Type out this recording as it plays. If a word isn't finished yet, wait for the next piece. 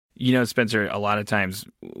Spencer, a lot of times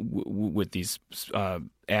with these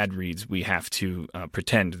ad reads, we have to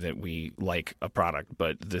pretend that we like a product,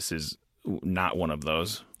 but this is not one of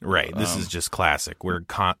those. Right. This is just classic. We're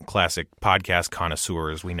classic podcast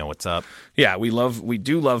connoisseurs. We know what's up. Yeah, we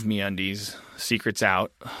do love MeUndies. Secrets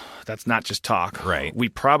out. That's not just talk. Right. We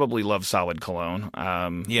probably love Solid Cologne.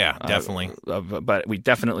 Yeah, definitely. But we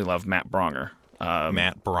definitely love Matt Bronger.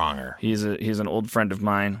 Matt Bronger. He's an old friend of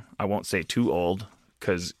mine. I won't say too old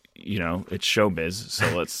because it's showbiz.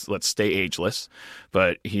 So let's stay ageless.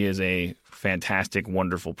 But he is a fantastic,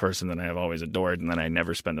 wonderful person that I have always adored and that I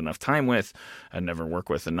never spend enough time with and never work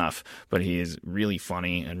with enough. But he is really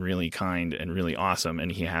funny and really kind and really awesome.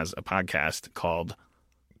 And he has a podcast called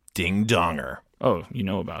Ding Donger. Oh, you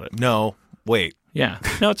know about it? No, wait. Yeah.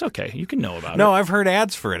 No, it's okay. You can know about it. No, I've heard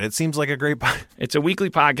ads for it. It seems like a great It's a weekly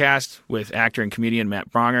podcast with actor and comedian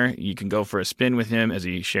Matt Bronger. You can go for a spin with him as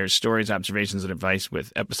he shares stories, observations, and advice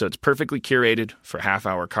with episodes perfectly curated for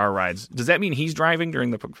half-hour car rides. Does that mean he's driving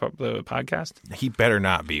during the podcast? He better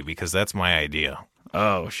not be, because that's my idea.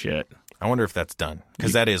 Oh, shit. I wonder if that's done,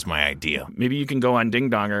 because that is my idea. Maybe you can go on Ding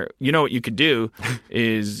Donger. You know what you could do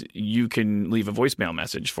is you can leave a voicemail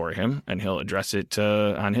message for him, and he'll address it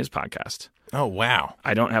on his podcast. Oh, wow.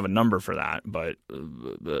 I don't have a number for that, but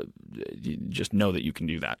you just know that you can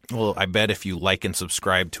do that. Well, I bet if you like and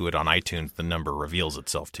subscribe to it on iTunes, the number reveals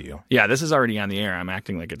itself to you. Yeah, this is already on the air. I'm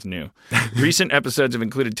acting like it's new. Recent episodes have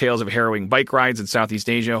included tales of harrowing bike rides in Southeast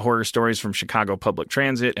Asia, horror stories from Chicago public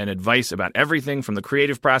transit, and advice about everything from the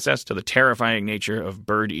creative process to the terrifying nature of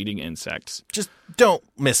bird-eating insects. Just don't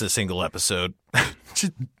miss a single episode.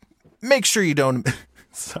 Just make sure you don't...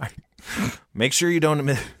 Sorry. Make sure you don't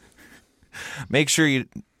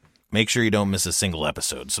miss a single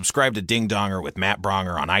episode. Subscribe to Ding Donger with Matt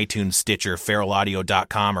Bronger on iTunes, Stitcher,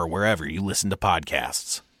 feralaudio.com, or wherever you listen to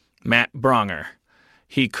podcasts. Matt Bronger.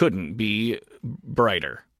 He couldn't be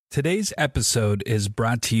brighter. Today's episode is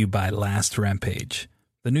brought to you by Last Rampage,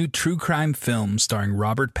 the new true crime film starring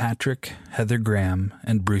Robert Patrick, Heather Graham,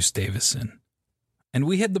 and Bruce Davison. And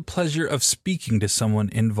we had the pleasure of speaking to someone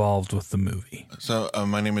involved with the movie. So,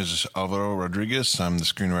 my name is Alvaro Rodriguez. I'm the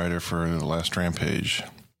screenwriter for The Last Rampage.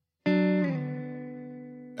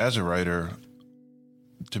 As a writer,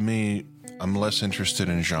 to me, I'm less interested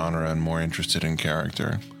in genre and more interested in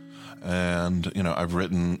character. And, I've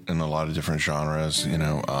written in a lot of different genres,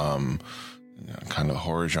 kind of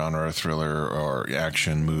horror genre, thriller, or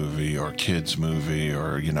action movie, or kids movie,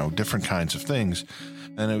 or, different kinds of things.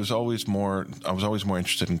 And I was always more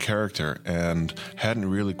interested in character and hadn't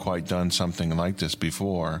really quite done something like this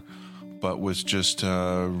before, but was just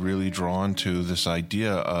really drawn to this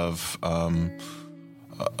idea of a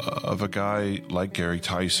guy like Gary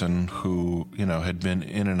Tyson who, had been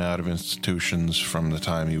in and out of institutions from the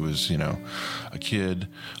time he was, a kid,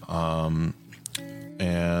 and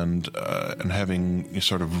having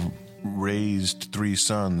sort of raised three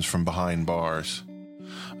sons from behind bars.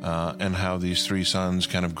 And how these three sons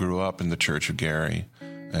kind of grew up in the Church of Gary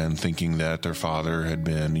and thinking that their father had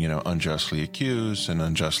been, unjustly accused and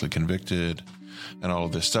unjustly convicted and all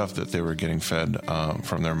of this stuff that they were getting fed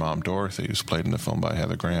from their mom, Dorothy, who's played in the film by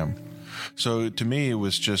Heather Graham. So to me, it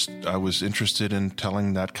was just, I was interested in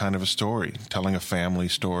telling that kind of a story, telling a family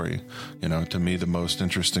story. To me, the most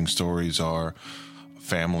interesting stories are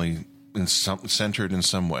family centered in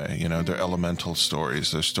some way. They're elemental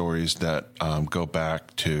stories. They're stories that go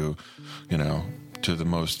back to, to the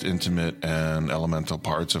most intimate and elemental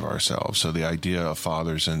parts of ourselves. So the idea of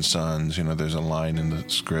fathers and sons, there's a line in the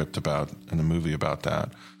script in the movie about that,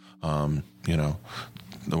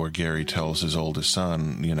 where Gary tells his oldest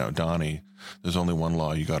son, Donnie, there's only one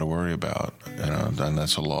law you got to worry about, and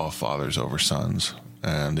that's the law of fathers over sons.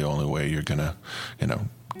 And the only way you're going to,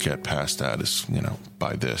 get past that is,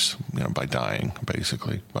 by this, by dying,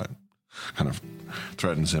 basically. But kind of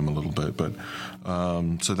threatens him a little bit. But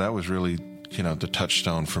so that was really, the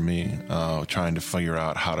touchstone for me, trying to figure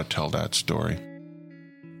out how to tell that story.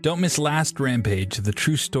 Don't miss Last Rampage, the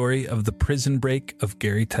true story of the prison break of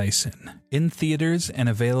Gary Tyson. In theaters and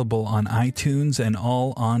available on iTunes and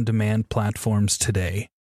all on-demand platforms today.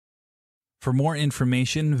 For more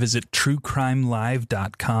information, visit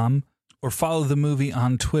truecrimelive.com or follow the movie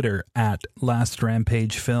on Twitter at Last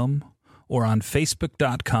Rampage Film or on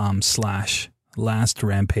Facebook.com/Last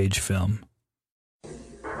Rampage Film.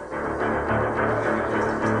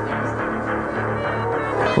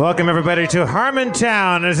 Welcome, everybody, to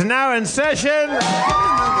Harmontown. It is now in session.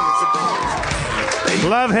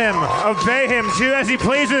 Love him, obey him, do as he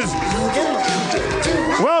pleases.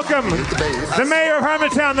 Welcome, the mayor of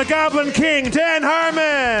Harmontown, the Goblin King, Dan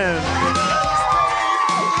Harmon.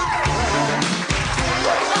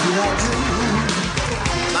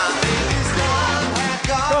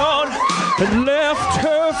 Gone and left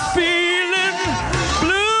her feeling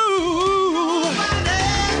blue.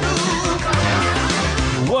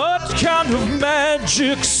 What kind of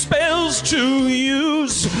magic spells to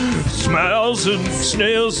use? Smiles and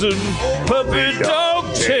snails and puppy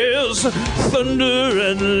dog tails, thunder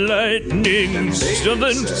and lightning,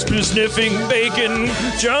 something sniffing bacon,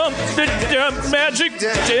 jump, magic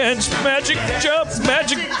dance, magic jump,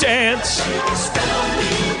 magic dance.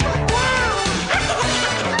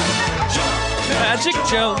 Magic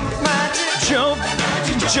jump, jump,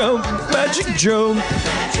 jump, magic jump.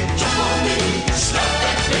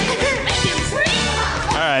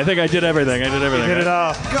 All right, I think I did everything. You did it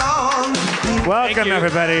all. Welcome,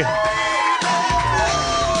 everybody.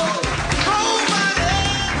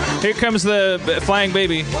 Here comes the flying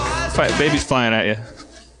baby. Baby's flying at you.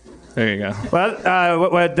 There you go.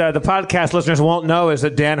 Well, what the podcast listeners won't know is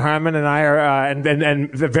that Dan Harmon and I are, and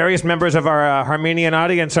the various members of our Harmenian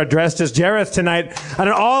audience are dressed as Jareth tonight on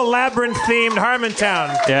an all labyrinth-themed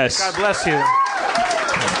Harmontown. Yes. God bless you.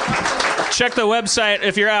 Check the website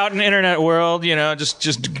if you're out in the internet world. You know,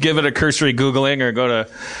 just give it a cursory Googling or go to,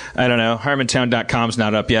 I don't know, harmontown.com's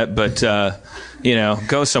not up yet, but you know,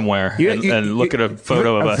 go somewhere and look at a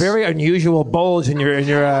photo of us. A very unusual bulge in your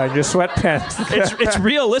sweatpants. It's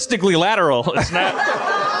realistically lateral. It's not.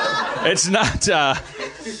 It's not.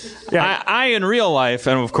 Yeah. I in real life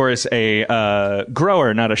am, of course, a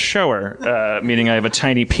grower, not a shower. Meaning I have a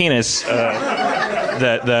tiny penis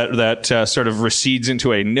that sort of recedes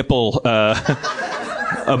into a nipple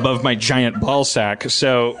above my giant ball sack.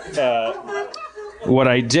 So what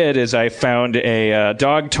I did is I found a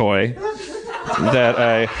dog toy that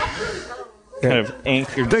I kind of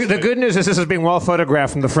anchored. The good news is this is being well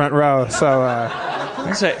photographed from the front row. So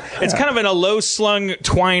it's kind of in a low-slung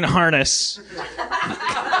twine harness.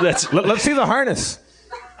 Let's see the harness.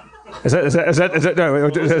 Is that no,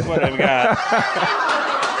 That's what I've got.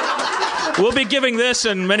 We'll be giving this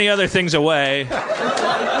and many other things away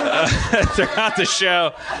throughout the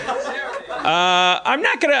show. I'm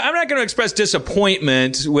not gonna express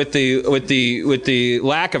disappointment with the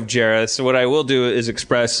lack of Jareth. So what I will do is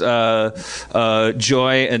express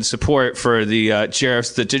joy and support for the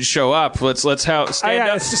Jareths that did show up. Let's stand up, stand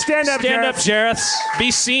up, Jareths. Be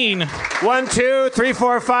seen. 1, 2, 3,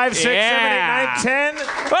 4, 5, 6, 7, 8, 9, 10.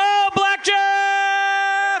 Oh, Black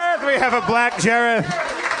Jareth! We have a Black Jareth.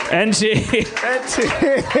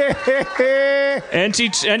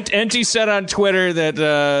 NT said on Twitter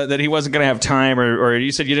that he wasn't going to have time, or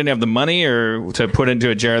you said you didn't have the money or to put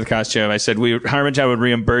into a Jareth costume. I said Harmontown would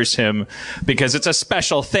reimburse him because it's a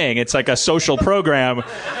special thing. It's like a social program.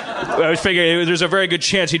 I was figuring there's a very good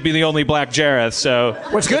chance he'd be the only Black Jareth. So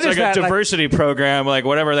what's good it's is like that a diversity program, like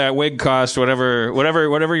whatever that wig cost,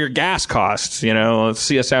 whatever your gas costs. You know, let's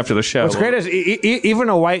see us after the show. What's great is even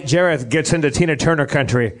a white Jareth gets into Tina Turner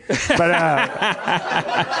country. But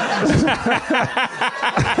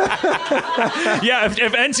yeah,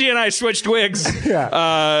 if NT and I switched wigs, you'd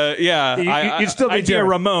still be I'd be a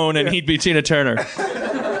Ramon and he'd be Tina Turner.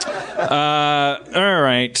 All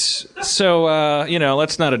right, so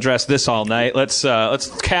let's not address this all night. Let's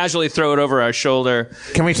casually throw it over our shoulder.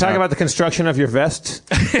 Can we talk about the construction of your vest?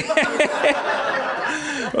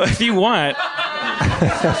 If you want.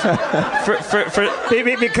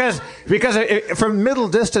 Because from middle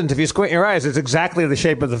distance, if you squint your eyes, it's exactly the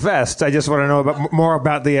shape of the vest. I just want to know more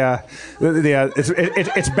about its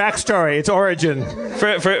backstory, its origin.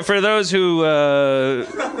 For those who are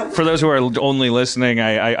only listening,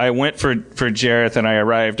 I went for Jareth and I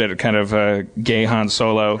arrived at a kind of a gay Han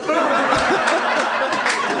Solo.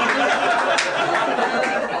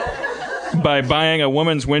 By buying a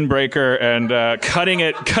woman's windbreaker and cutting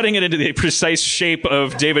it into the precise shape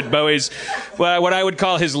of David Bowie's, what I would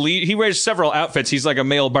call his lead. He wears several outfits. He's like a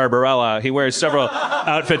male Barbarella. He wears several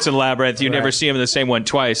outfits in Labyrinth. You never see him in the same one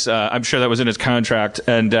twice. I'm sure that was in his contract.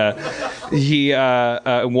 And he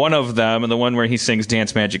one of them, and the one where he sings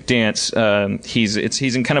 "Dance Magic Dance,"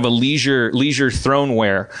 he's in kind of a leisure throne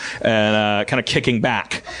wear and kind of kicking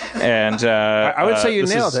back. And I would say you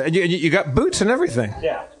nailed it. You got boots and everything.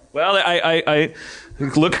 Yeah. Well, I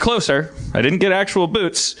look closer. I didn't get actual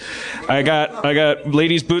boots. I got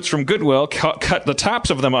ladies' boots from Goodwill. Cut the tops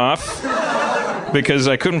of them off because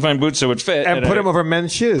I couldn't find boots that would fit. And put them over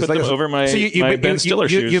men's shoes. Put them over my Ben Stiller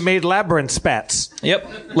shoes. You made labyrinth spats.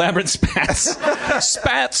 Yep, labyrinth spats.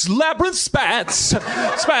 Spats, labyrinth spats.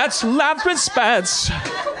 Spats, labyrinth spats.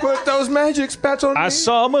 Put those magic spats on me. I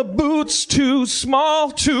saw my boots too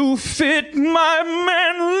small to fit my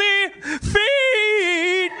manly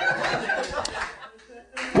feet.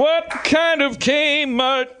 What kind of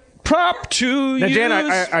Kmart Clap to Now, you. Dan,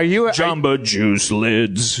 are you Jamba Juice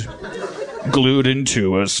lids glued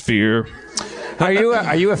into a sphere. are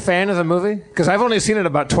you a fan of the movie? Because I've only seen it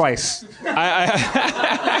about twice, and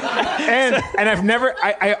I've never.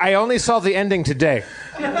 I only saw the ending today.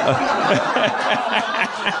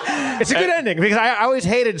 It's a good ending because I always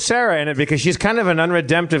hated Sarah in it because she's kind of an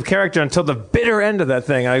unredemptive character until the bitter end of that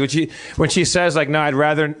thing. Like when she says like, "No, I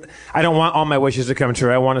don't want all my wishes to come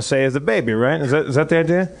true. I want to say as a baby." Right? Is that the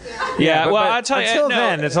idea? Yeah. But I'll tell you. Until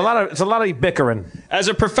then, it's a lot of bickering. As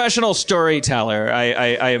a professional storyteller,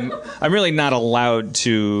 I'm really not allowed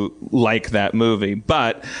to like that movie.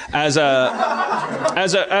 But as a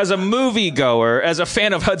moviegoer, as a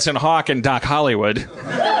fan of Hudson Hawk and Doc Hollywood,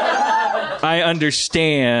 I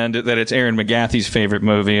understand that it's Erin McGathy's favorite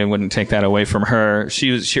movie and wouldn't take that away from her. She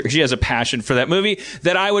has a passion for that movie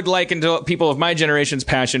that I would liken to people of my generation's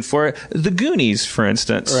passion for The Goonies, for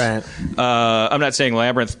instance. Right. I'm not saying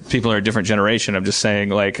Labyrinth people are a different generation. I'm just saying,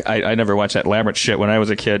 like, I never watched that Labyrinth shit when I was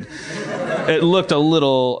a kid. It looked a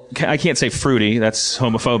little, I can't say fruity. That's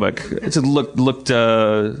homophobic. It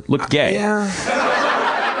looked gay. Yeah.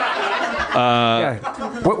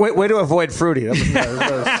 Way to avoid fruity.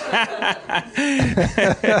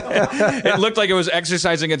 It looked like it was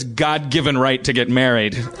exercising its God-given right to get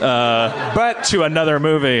married, but to another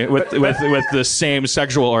movie with the same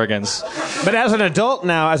sexual organs. But as an adult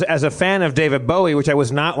now, as a fan of David Bowie, which I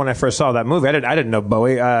was not when I first saw that movie, I didn't know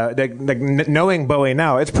Bowie. Knowing Bowie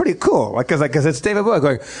now, it's pretty cool. Because it's David Bowie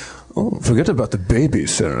going, oh, forget about the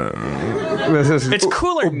babysitter. It's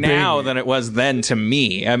cooler now than it was then to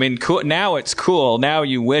me. I mean, now it's cool. Now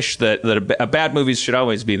you wish that a bad movies should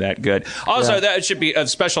always be that good. Also, that should be a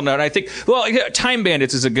special note. I think, Time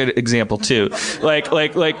Bandits is a good example too.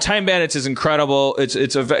 Like Time Bandits is incredible. It's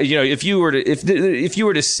if you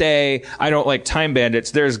were to say I don't like Time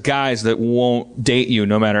Bandits, there's guys that won't date you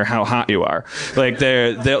no matter how hot you are. Like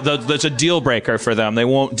that's a deal breaker for them. They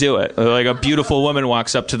won't do it. Like a beautiful woman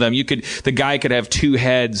walks up to them. The guy could have two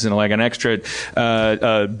heads and like an extra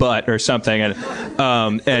butt or something,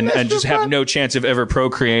 and just have no chance of ever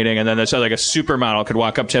procreating. And then there's like a supermodel could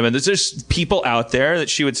walk up to him, and there's just people out there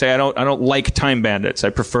that she would say, I don't like Time Bandits.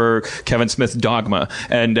 I prefer Kevin Smith's Dogma.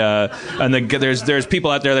 And there's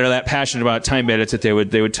people out there that are that passionate about Time Bandits that they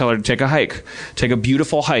would tell her to take a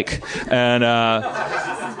beautiful hike. And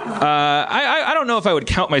I don't know if I would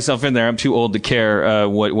count myself in there. I'm too old to care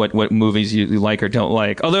what movies you like or don't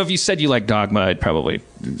like. Although if you said you like Dogma, I'd probably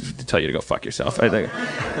tell you to go fuck yourself. I think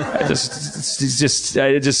it's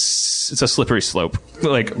a slippery slope.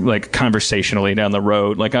 Like conversationally down the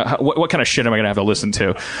road. Like what kind of shit am I gonna have to listen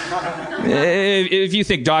to? If you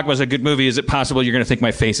think Dogma's a good movie, is it possible you're gonna think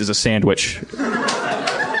my face is a sandwich?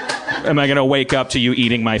 Am I gonna wake up to you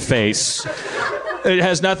eating my face? It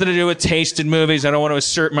has nothing to do with taste in movies. I don't want to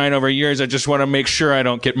assert mine over years. I just want to make sure I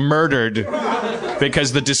don't get murdered.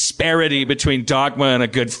 Because the disparity between Dogma and a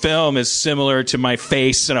good film is similar to my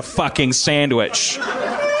face and a fucking sandwich.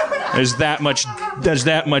 There's that much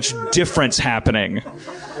difference happening.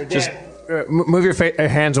 Just move your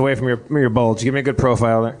hands away from your bulge. Give me a good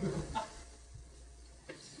profile there.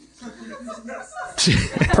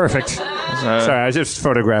 Perfect. Sorry, I was just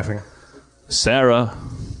photographing. Sarah,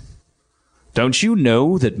 don't you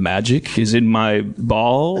know that magic is in my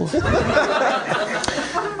ball?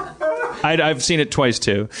 I've seen it twice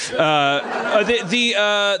too. The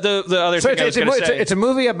other thing I was going to say. It's a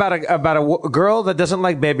movie about a girl that doesn't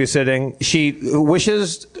like babysitting. She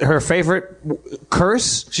wishes her favorite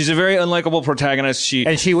curse. She's a very unlikable protagonist.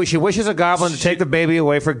 She wishes a goblin to take the baby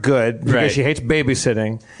away for good because she hates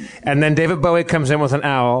babysitting. And then David Bowie comes in with an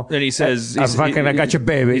owl. And he says, I got your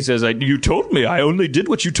baby. He says, you told me. I only did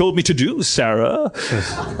what you told me to do, Sarah.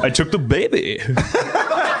 I took the baby.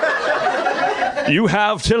 You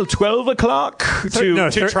have till 12 o'clock to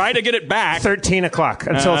try to get it back. 13 o'clock.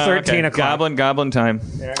 Until 13 o'clock. Goblin time.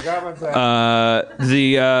 Yeah, goblin time.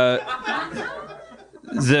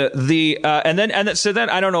 So then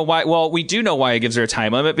I don't know why. Well, we do know why he gives her a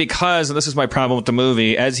time limit because, and this is my problem with the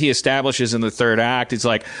movie, as he establishes in the third act, it's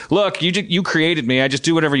like, look, you created me. I just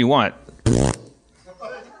do whatever you want.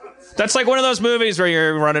 That's like one of those movies where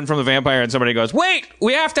you're running from the vampire and somebody goes, wait,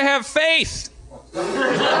 we have to have faith.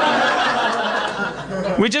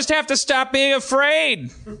 We just have to stop being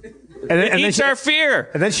afraid. It eats our fear.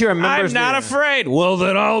 And then she remembers. I'm not afraid. Well,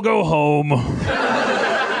 then I'll go home.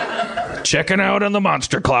 Checking out on the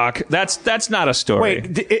monster clock. That's not a story.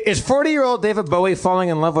 Wait, is 40-year-old David Bowie falling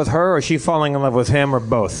in love with her, or is she falling in love with him, or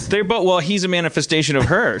both? They're both. Well, he's a manifestation of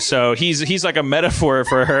her, so he's like a metaphor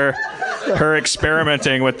for her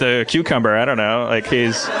experimenting with the cucumber. I don't know. Like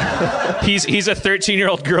he's a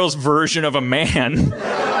 13-year-old girl's version of a man.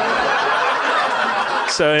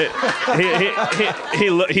 So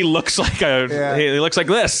he looks like he looks like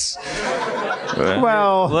this.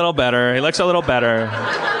 Well, A little better. He looks a little better.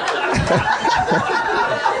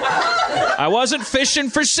 I wasn't fishing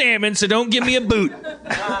for salmon, so don't give me a boot.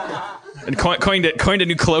 And coined a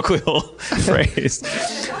new colloquial phrase.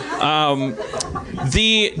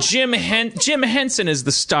 The Jim Henson is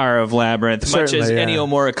the star of Labyrinth, Certainly, much as Ennio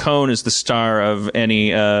Morricone is the star of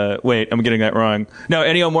any. Wait, I'm getting that wrong. No,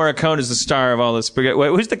 Ennio Morricone is the star of all the spaghetti. Wait,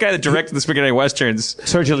 who's the guy that directed the spaghetti westerns?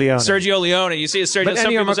 Sergio Leone. Sergio Leone. You see, Sergio. But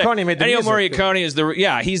Ennio Morricone made the Ennio music. Morricone is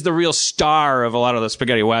he's the real star of a lot of the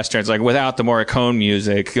spaghetti westerns. Like without the Morricone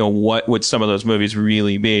music, what would some of those movies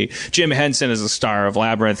really be? Jim Henson is the star of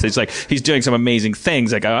Labyrinth. He's doing some amazing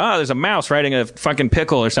things. Like there's a mouse riding a fucking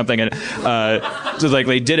pickle or something, and so like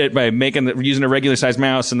they did it by using a regular sized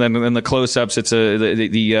mouse, and then in the close ups, it's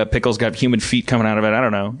the pickle's got human feet coming out of it. I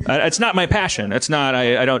don't know. It's not my passion. It's not.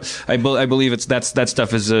 I believe that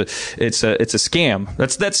stuff is a scam.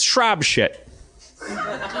 That's Schraub shit.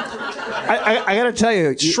 I got to tell you,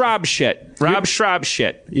 Schraub shit. Rob Schraub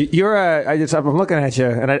shit. You're. I'm looking at you,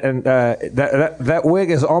 and that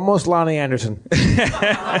wig is almost Lonnie Anderson.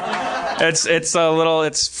 It's a little.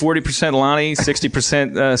 It's 40% Lonnie,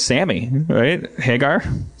 60% Sammy, right? Hagar.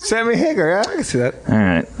 Sammy Hagar. Yeah, I can see that. All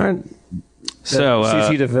right. So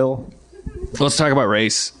CC DeVille. let's talk about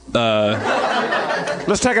race.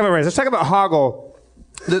 Let's talk about race. Let's talk about Hoggle.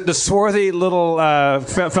 The swarthy little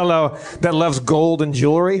fellow that loves gold and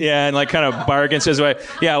jewelry. Yeah, and like kind of bargains his way.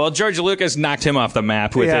 Yeah, well, George Lucas knocked him off the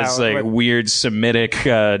map with his weird Semitic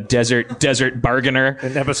desert bargainer.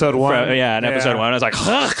 In episode 1. In episode 1. I was like,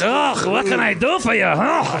 what can I do for you?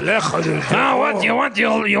 What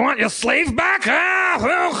you want your slave back?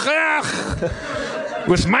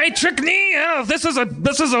 With my trichny, this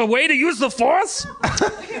is a way to use the Force.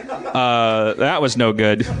 That was no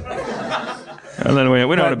good. And then we don't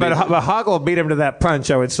want to but Hoggle beat him to that punch,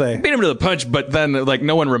 I would say. Beat him to the punch, but then like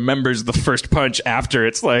no one remembers the first punch after.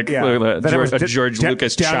 It's like a George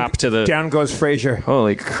Lucas chop to the... Down goes Frazier.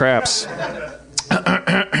 Holy craps.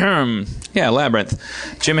 Yeah, Labyrinth.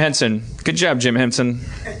 Jim Henson. Good job, Jim Henson.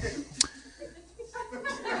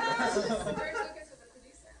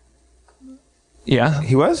 Yeah.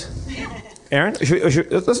 He was? Aaron? Should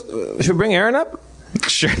we bring Aaron up?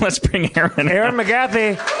 Sure, let's bring Aaron up. Aaron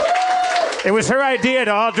McGathy. It was her idea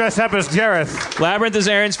to all dress up as Jareth. Labyrinth is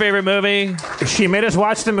Aaron's favorite movie. She made us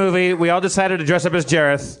watch the movie. We all decided to dress up as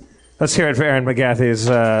Jareth. Let's hear it for Aaron McGathy's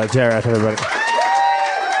Jareth, everybody.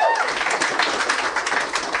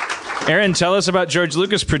 Aaron, tell us about George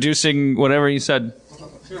Lucas producing whatever you said.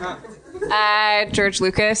 George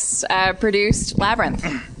Lucas produced Labyrinth.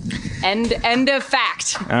 End of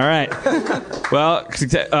fact. All right. Well,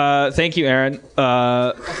 thank you, Aaron.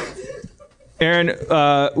 Aaron,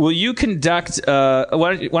 will you conduct?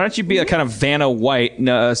 Why don't you be a kind of Vanna White?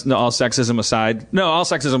 No, all sexism aside. No, all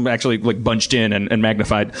sexism actually like bunched in and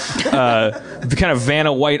magnified. The kind of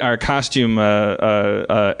Vanna White, our costume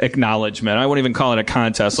acknowledgement. I won't even call it a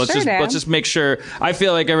contest. Let's just make sure. I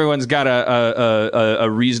feel like everyone's got a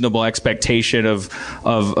reasonable expectation of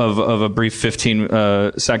a brief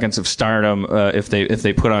 15 seconds of stardom if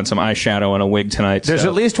they put on some eyeshadow and a wig tonight. There's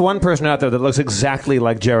at least one person out there that looks exactly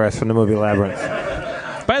like Jareth from the movie Labyrinth.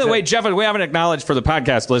 By the way, Jeff, we haven't acknowledged for the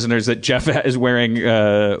podcast listeners that Jeff is wearing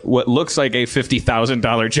what looks like a $50,000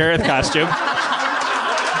 Jareth costume.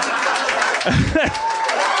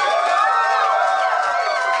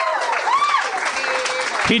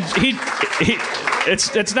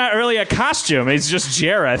 It's not really a costume. It's just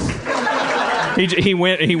Jareth. He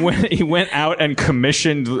went out and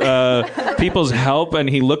commissioned people's help, and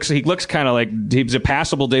he looks kind of like he's a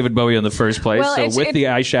passable David Bowie in the first place. Well, so with the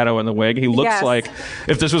eyeshadow and the wig, he looks like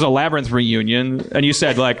if this was a Labyrinth reunion, and you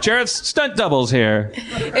said like Jareth's stunt doubles here.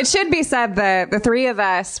 It should be said that the three of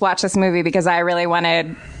us watched this movie because I really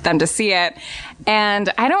wanted them to see it,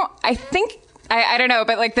 and I don't know,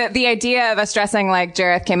 but like the idea of us dressing like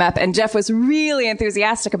Jareth came up, and Jeff was really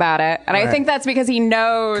enthusiastic about it, and I think that's because he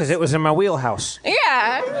knows. Because it was in my wheelhouse.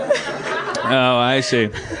 Yeah. Oh, I see.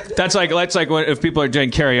 That's like when, if people are doing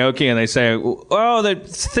karaoke and they say, "Oh, the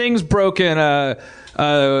thing's broken.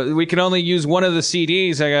 We can only use one of the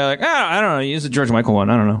CDs." I go like, I don't know. Use the George Michael one.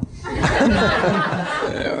 I don't know.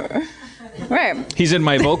 Right. He's in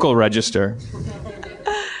my vocal register.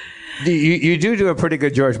 You do a pretty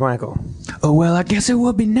good George Michael. Oh, well, I guess it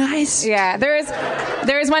would be nice. Yeah, there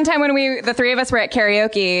was one time when the three of us were at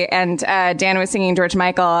karaoke, and Dan was singing George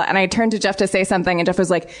Michael, and I turned to Jeff to say something, and Jeff was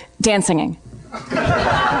like, Dan singing.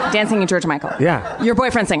 Dan singing George Michael. Yeah. Your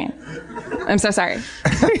boyfriend singing. I'm so sorry.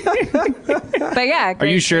 But yeah. Are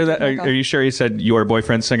you sure that? Are you sure he said your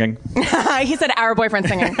boyfriend singing? He said our boyfriend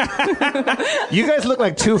singing. You guys look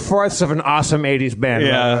like 2/4 of an awesome '80s band.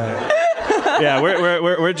 Yeah. Yeah,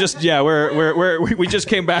 we're just we just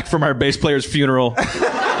came back from our bass player's funeral.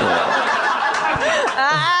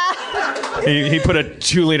 He put a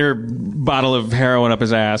 2-liter bottle of heroin up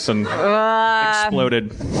his ass and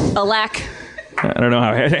exploded. Alack. I don't know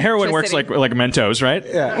how heroin works like Mentos, right?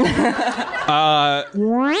 Yeah.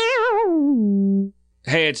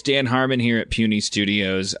 Hey, it's Dan Harmon here at Puny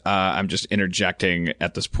Studios. I'm just interjecting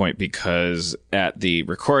at this point because at the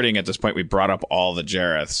recording at this point, we brought up all the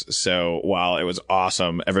Jareths. So while it was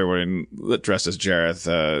awesome, everyone dressed as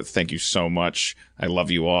Jareth, thank you so much. I love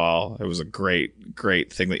you all. It was a great,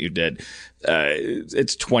 great thing that you did.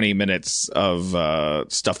 It's 20 minutes of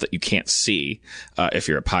stuff that you can't see if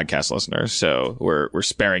you're a podcast listener. So we're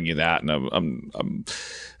sparing you that, and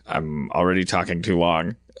I'm already talking too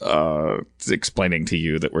long. Explaining to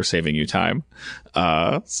you that we're saving you time.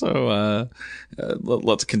 So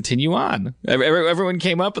let's continue on. Everyone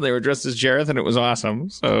came up and they were dressed as Jareth, and it was awesome.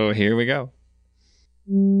 So here we go.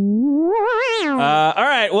 All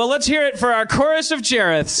right. Well, let's hear it for our chorus of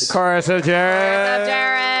Jareths. Chorus of Jareth.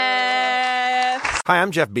 Hi, I'm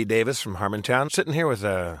Jeff B. Davis from Harmontown, sitting here with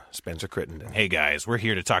Spencer Crittenden. Hey guys, we're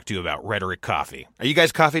here to talk to you about Rhetoric Coffee. Are you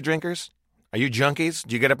guys coffee drinkers? Are you junkies?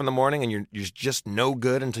 Do you get up in the morning and you're just no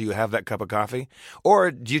good until you have that cup of coffee?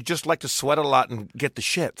 Or do you just like to sweat a lot and get the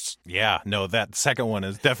shits? Yeah, no, that second one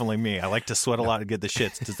is definitely me. I like to sweat a lot and get the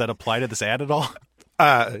shits. Does that apply to this ad at all?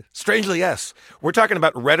 Strangely, yes. We're talking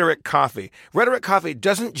about Rhetoric Coffee. Rhetoric Coffee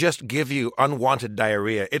doesn't just give you unwanted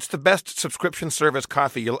diarrhea. It's the best subscription service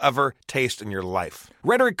coffee you'll ever taste in your life.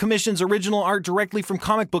 Rhetoric commissions original art directly from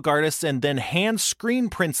comic book artists and then hand screen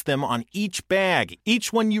prints them on each bag.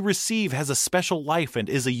 Each one you receive has a special life and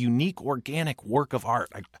is a unique organic work of art.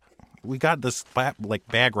 We got this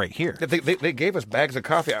bag right here. They gave us bags of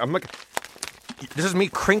coffee. I'm looking... This is me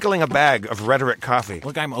crinkling a bag of Rhetoric coffee.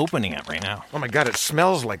 Look, I'm opening it right now. Oh my God! It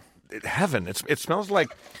smells like heaven. It smells like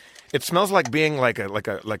being like a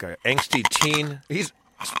angsty teen.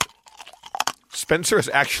 Spencer is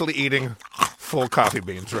actually eating full coffee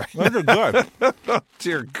beans right now. They're good.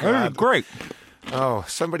 Dear God, they're great. Oh,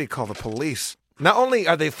 somebody call the police. Not only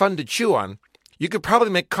are they fun to chew on, you could probably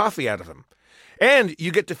make coffee out of them, and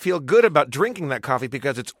you get to feel good about drinking that coffee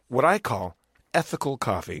because it's what I call ethical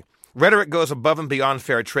coffee. Rhetoric goes above and beyond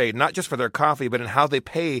fair trade, not just for their coffee, but in how they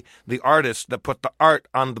pay the artists that put the art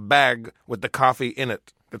on the bag with the coffee in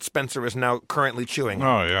it that Spencer is now currently chewing.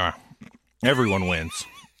 Oh, yeah. Everyone wins.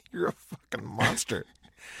 You're a fucking monster.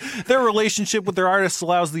 Their relationship with their artists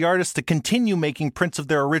allows the artists to continue making prints of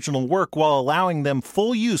their original work while allowing them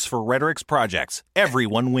full use for Rhetoric's projects.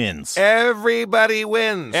 Everyone wins. Everybody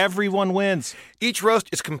wins. Everyone wins. Each roast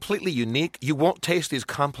is completely unique. You won't taste these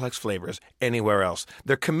complex flavors anywhere else.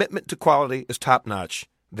 Their commitment to quality is top-notch.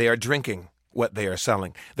 They are drinking what they are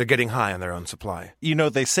selling. They're getting high on their own supply. You know,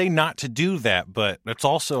 they say not to do that, but it's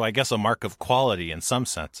also, I guess, a mark of quality in some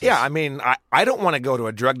senses. Yeah, I mean, I don't want to go to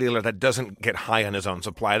a drug dealer that doesn't get high on his own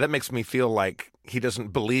supply. That makes me feel like he doesn't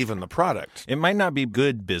believe in the product. It might not be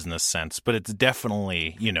good business sense, but it's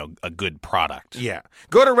definitely, a good product. Yeah.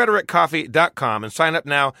 Go to rhetoriccoffee.com and sign up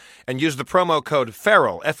now and use the promo code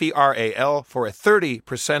FERAL, F-E-R-A-L, for a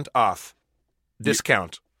 30% off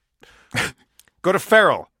discount. Go to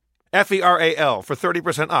FERAL, F-E-R-A-L, for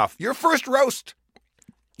 30% off your first roast.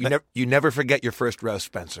 You never forget your first roast,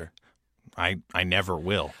 Spencer. I never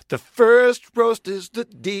will. The first roast is the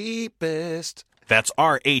deepest. That's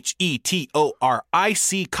RHETORIC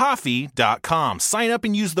coffee.com. Sign up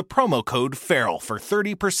and use the promo code FERAL for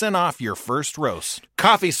 30% off your first roast.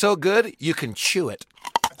 Coffee so good, you can chew it.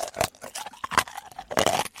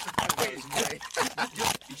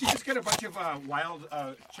 Did you just get a bunch of wild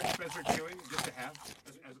Spencer chewing just to have?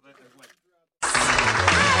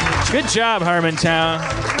 Good job, Harmontown.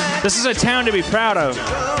 This is a town to be proud of.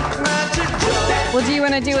 Well, do you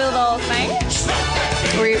want to do a little thing?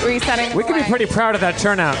 Were you setting? We can be pretty proud of that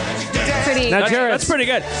turnout. That's pretty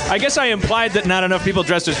good. I guess I implied that not enough people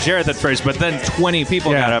dressed as Jareth at first, but then 20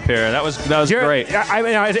 people got up here. That was great. I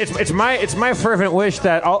mean, it's my fervent wish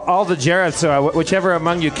that all the Jareths, whichever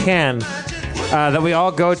among you can, that we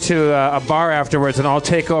all go to a bar afterwards and all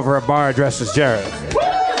take over a bar dressed as Jareth.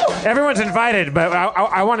 Everyone's invited, but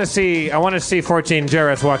I want to see 14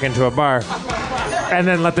 Jareths walk into a bar, and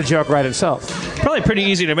then let the joke write itself. Probably pretty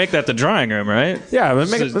easy to make that the drawing room, right? Yeah,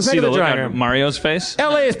 let's make it the drawing room. Mario's face.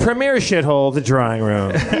 LA's premier shithole, the drawing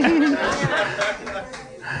room.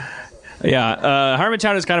 Yeah,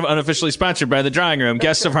 Harmontown is kind of unofficially sponsored by the Drawing Room.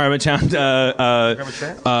 Guests of Harmontown,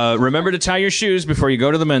 remember to tie your shoes before you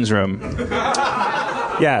go to the men's room.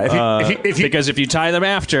 Yeah, because if you tie them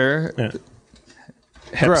after,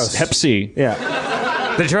 gross. Hep C. Yeah.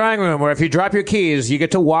 The Drawing Room, where if you drop your keys, you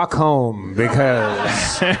get to walk home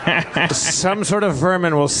because some sort of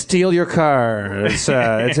vermin will steal your car.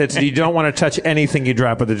 You don't want to touch anything you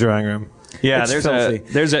drop at the Drawing Room. Yeah,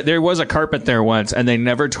 it's there was a carpet there once, and they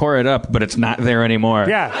never tore it up, but it's not there anymore.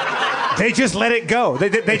 Yeah. They just let it go.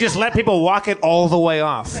 They just let people walk it all the way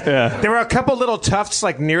off. Yeah. There were a couple little tufts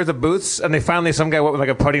like near the booths, and some guy went with like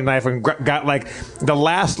a putty knife and got like the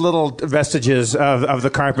last little vestiges of the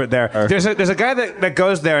carpet there. There's a guy that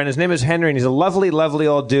goes there, and his name is Henry, and he's a lovely, lovely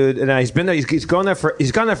old dude, and he's been there. He's gone there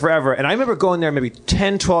forever. And I remember going there maybe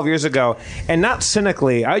 10, 12 years ago, and not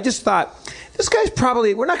cynically, I just thought, this guy's probably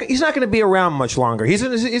he's not going to be around much longer.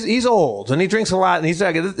 He's old and he drinks a lot, and he's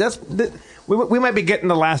like, we might be getting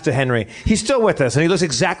the last of Henry. He's still with us, and he looks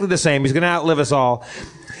exactly the same. He's going to outlive us all.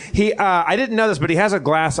 I didn't know this, but he has a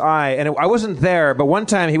glass eye, and I wasn't there, but one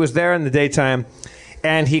time he was there in the daytime,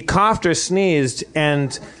 and he coughed or sneezed,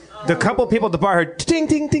 and the couple people at the bar heard ting,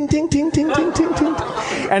 ting, ting, ting, ting, ting, ting, ting, ting,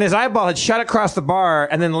 and his eyeball had shot across the bar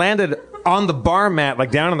and then landed on the bar mat,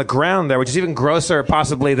 like down on the ground there, which is even grosser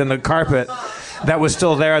possibly than the carpet that was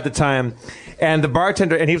still there at the time. And the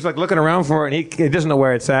bartender, and he was like looking around for it, and he doesn't know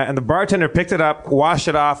where it's at. And the bartender picked it up, washed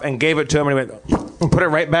it off, and gave it to him, and he went and put it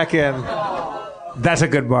right back in. That's a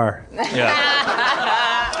good bar. Yeah.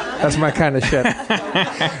 That's my kind of shit.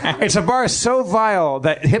 It's a bar so vile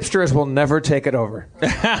that hipsters will never take it over.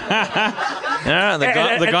 Yeah,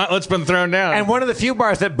 the gauntlet's been thrown down. And one of the few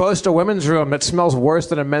bars that boast a women's room that smells worse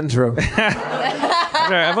than a men's room.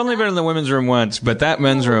 I've only been in the women's room once, but that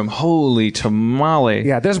men's room, holy tamale.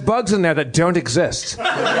 Yeah, there's bugs in there that don't exist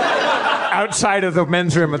outside of the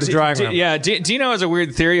men's room at the drawing room. Yeah, Dino has a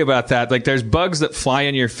weird theory about that. Like, there's bugs that fly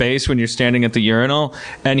in your face when you're standing at the urinal,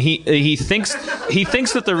 and he thinks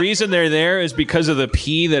that the reason they're there is because of the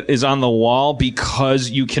pee that is on the wall, because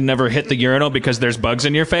you can never hit the urinal because there's bugs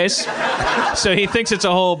in your face. So he thinks it's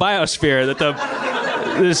a whole biosphere that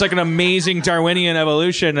it's like an amazing Darwinian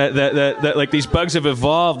evolution that like these bugs have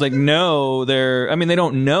evolved. Like, no, they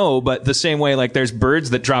don't know, but the same way, like, there's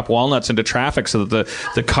birds that drop walnuts into traffic so that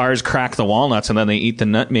the cars crack the walnuts and then they eat the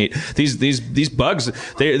nut meat. These bugs,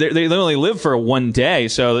 they only live for one day.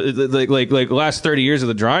 So like the last 30 years of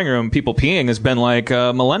the drawing room, people peeing has been like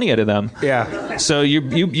millennia to them. Yeah. So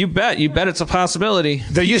you bet it's a possibility.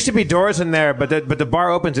 There used to be doors in there, but the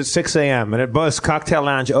bar opens at 6 a.m. and it boasts cocktail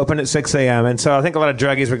lounge open at 6 a.m. And so I think a lot of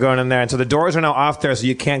druggies were going in there, and so the doors are now off there, so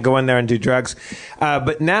you can't go in there and do drugs.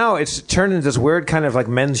 But now it's turned into this weird kind of like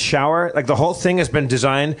men's shower. Like, the whole thing has been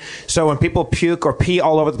designed so when people puke or pee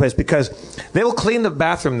all over the place, because they will clean the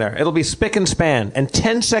bathroom there, it'll be spick and span, and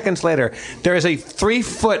 10 seconds later there is a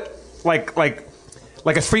 3-foot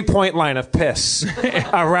like a 3-point line of piss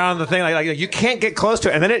around the thing. Like you can't get close to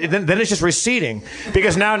it. And then it's just receding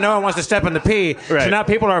because now no one wants to step in the pee. Right. So now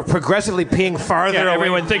people are progressively peeing farther away.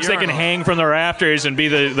 Everyone thinks they can hang from the rafters and be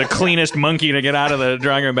the cleanest monkey to get out of the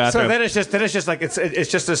drawing room bathroom. So then it's just like it's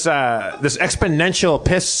just this exponential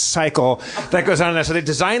piss cycle that goes on there. So they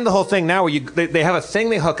designed the whole thing now where they have a thing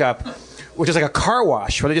they hook up, which is like a car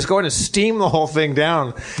wash, where they just go in and steam the whole thing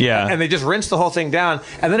down. Yeah. And they just rinse the whole thing down,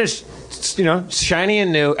 and then it's shiny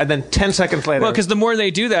and new, and then 10 seconds later. Well, because the more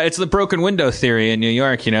they do that, it's the broken window theory in New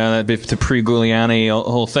York. The pre-Giuliani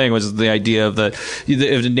whole thing was the idea of if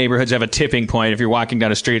the neighborhoods have a tipping point. If you're walking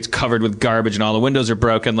down a street, it's covered with garbage and all the windows are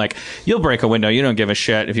broken. Like, you'll break a window, you don't give a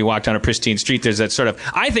shit. If you walk down a pristine street, there's that sort of.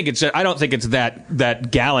 I don't think it's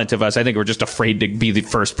that gallant of us. I think we're just afraid to be the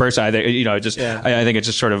first person. I think it's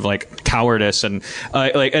just sort of like cowardice and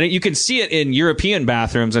and you can see it in European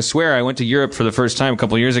bathrooms. I swear, I went to Europe for the first time a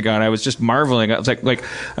couple of years ago, and I was just marveling. I was like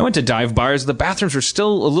I went to dive bars. The bathrooms were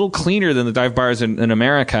still a little cleaner than the dive bars in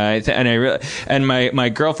America. And my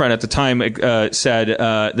girlfriend at the time said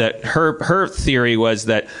that her theory was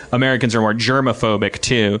that Americans are more germophobic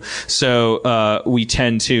too. So we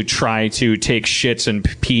tend to try to take shits and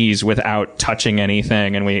pees without touching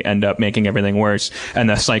anything, and we end up making everything worse. And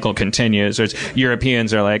the cycle continues. Whereas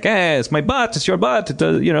Europeans are like, hey, it's my butt, it's your butt. I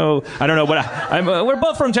don't know what we're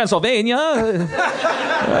both from Transylvania.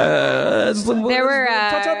 There were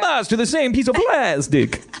touch our butts to the same piece of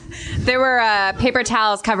plastic. There were paper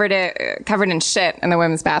towels covered in shit in the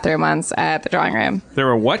women's bathroom once at the drawing room. There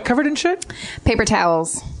were what covered in shit? Paper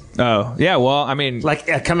towels. Oh, yeah, well, I mean...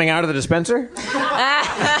 Like coming out of the dispenser?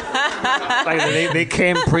 Like they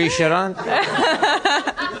came pre-shit on?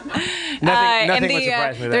 Nothing would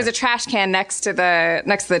surprise me there. There's a trash can next to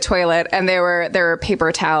the toilet, and there were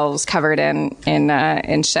paper towels covered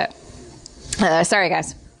in shit. Sorry,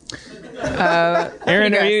 guys.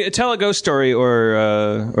 Aaron, tell a ghost story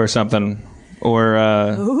or something. Or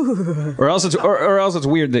else it's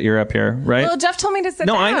weird that you're up here, right? Well, Jeff told me to sit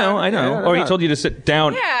down. No, I know. Or he told you to sit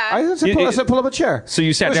down. Yeah. I said pull up a chair. So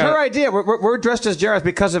you sat down. It was her idea. We're dressed as Jareth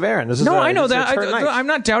because of Aaron. I know that. I'm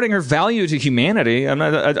not doubting her value to humanity. I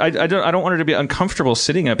don't want her to be uncomfortable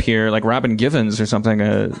sitting up here like Robin Givens or something.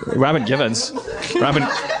 Robin Givens.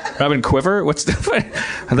 Robin Quiver? What's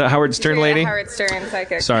the Howard Stern lady? Howard Stern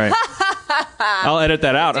psychic. Sorry. I'll edit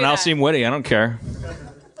that out and I'll seem witty. I don't care.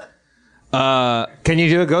 Can you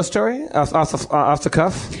do a ghost story off the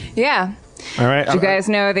cuff? Yeah. All right. Do you guys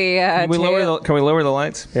know the? Can we lower the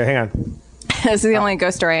lights? Yeah, hang on. This is the only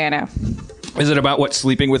ghost story I know. Is it about what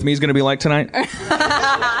sleeping with me is going to be like tonight?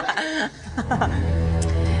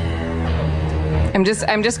 I'm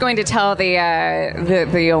just going to tell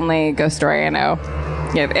the only ghost story I know.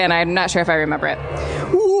 Yeah, and I'm not sure if I remember it.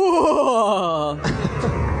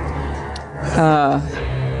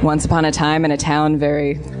 Once upon a time in a town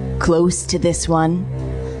very close to this one.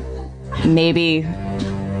 Maybe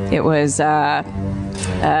it was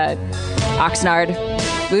Oxnard,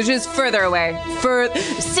 which is further away, for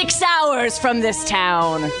 6 hours from this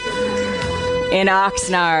town. In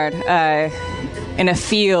Oxnard, in a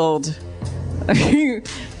field.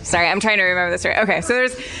 Sorry, I'm trying to remember this story. Okay, so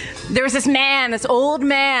there was this old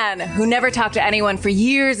man, who never talked to anyone for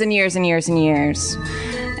years and years and years and years.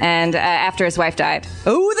 And after his wife died.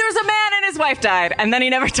 Oh, there's a man and his wife died. And then he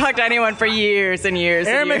never talked to anyone for years and years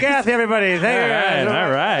Aaron and years. McGaffey, everybody. All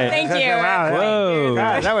right. Thank you. Wow. Whoa.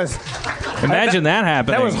 God, that was... Imagine that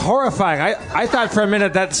happening. That was horrifying. I thought for a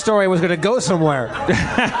minute that story was going to go somewhere.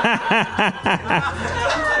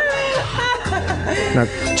 No.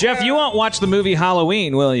 Jeff, you won't watch the movie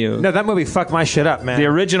Halloween, will you? No, that movie fucked my shit up, man. The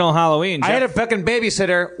original Halloween. Jeff. I had a fucking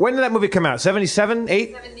babysitter. When did that movie come out? 77?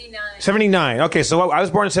 8? 79. Okay, so I was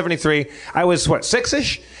born in 73. I was,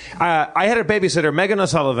 6-ish? I had a babysitter, Megan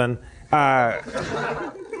O'Sullivan.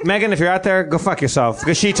 Megan, if you're out there, go fuck yourself.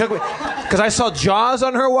 Because she took me... Because I saw Jaws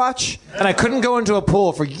on her watch, and I couldn't go into a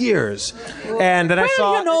pool for years. And then I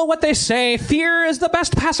saw... you know what they say, fear is the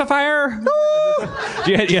best pacifier.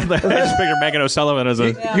 I just figured Megan O'Sullivan as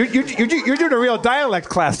a... You're doing a real dialect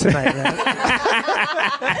class tonight, man.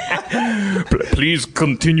 Please,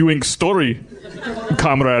 continuing story,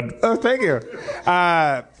 comrade. Oh, thank you.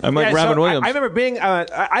 I'm like Robin Williams. I remember being...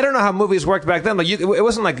 I don't know how movies worked back then. Like it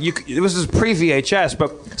wasn't like... It was just pre-VHS,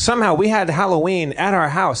 but somehow we had Halloween at our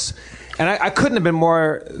house. And I couldn't have been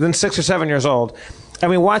more than 6 or 7 years old.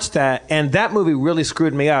 And we watched that, and that movie really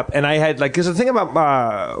screwed me up. And I had, because the thing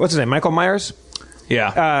about, what's his name, Michael Myers?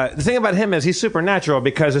 Yeah. The thing about him is he's supernatural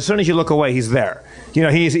because as soon as you look away, he's there. You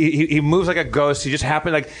know, he moves like a ghost. He just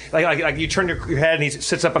happens, like you turn your head and he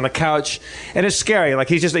sits up on the couch. And it's scary. Like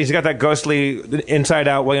he's got that ghostly inside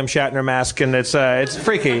out William Shatner mask, and it's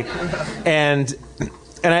freaky. And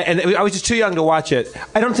I was just too young to watch it.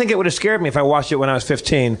 I don't think it would have scared me if I watched it when I was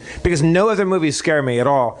 15, because no other movies scare me at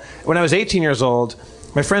all. When I was 18 years old,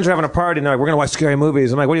 my friends were having a party, and they're like, we're going to watch scary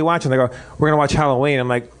movies. I'm like, what are you watching? They go, we're going to watch Halloween. I'm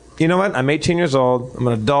like, you know what? I'm 18 years old. I'm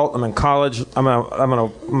an adult. I'm in college. I'm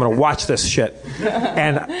gonna watch this shit.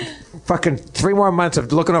 And fucking 3 more months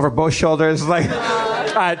of looking over both shoulders, like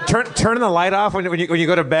turning the light off when you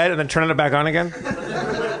go to bed, and then turning it back on again.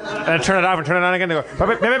 And then turn it off and turn it on again. And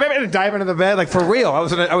go, and dive into the bed, like for real.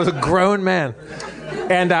 I was a grown man,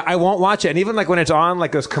 and I won't watch it. And even like when it's on,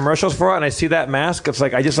 like those commercials for it, and I see that mask, it's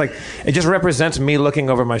like it just represents me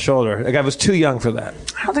looking over my shoulder. Like I was too young for that.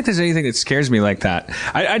 I don't think there's anything that scares me like that.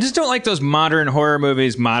 I just don't like those modern horror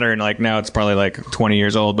movies. Modern, like now it's probably like 20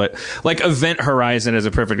 years old, but like Event Horizon is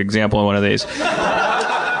a perfect example of one of these.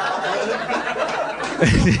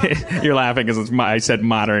 You're laughing because I said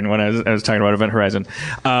modern when I was talking about Event Horizon.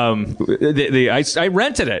 I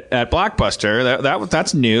rented it at Blockbuster.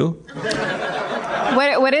 That's new.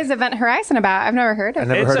 What is Event Horizon about? I've never heard of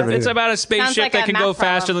it. It's about a spaceship that can go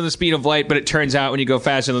faster than the speed of light, but it turns out when you go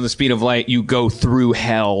faster than the speed of light, you go through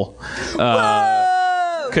hell.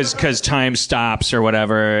 Because time stops or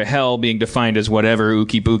whatever. Hell being defined as whatever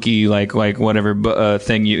ookie bookie, like whatever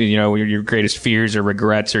thing your greatest fears or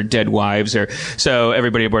regrets or dead wives or. So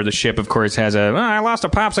everybody aboard the ship, of course, has I lost a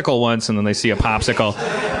popsicle once, and then they see a popsicle.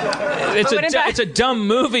 It's a dumb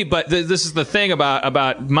movie, but this is the thing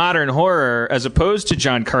about modern horror as opposed to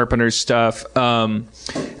John Carpenter's stuff.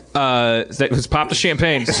 Let's pop the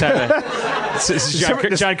champagne.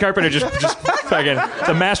 John Carpenter just fucking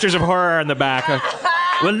the masters of horror in the back.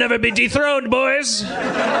 We'll never be dethroned, boys.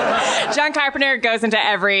 John Carpenter goes into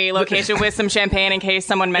every location with some champagne in case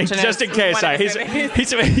someone mentions it. Just in case.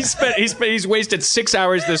 He's wasted 6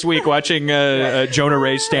 hours this week watching Jonah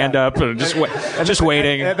Ray stand up and just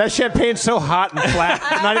waiting. That champagne's so hot and flat.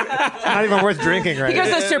 It's not even worth drinking right He goes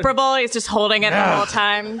to the Super Bowl. He's just holding it the whole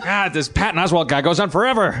time. God, this Patton Oswalt guy goes on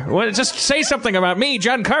forever. Just say something about me,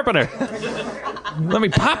 John Carpenter. Let me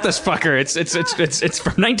pop this fucker. It's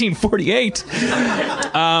from 1948.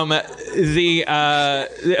 The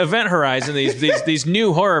Event Horizon, these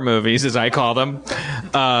new horror movies, as I call them.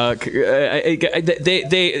 The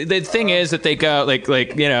thing is that they go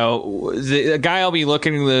the guy will be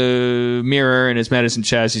looking in the mirror in his medicine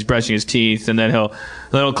chest. He's brushing his teeth, and then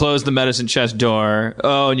he'll close the medicine chest door.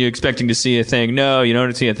 Oh, and you're expecting to see a thing? No, you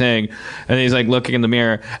don't see a thing. And he's like looking in the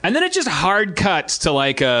mirror, and then it just hard cuts to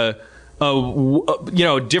like a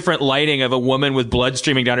different lighting of a woman with blood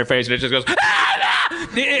streaming down her face, and it just goes.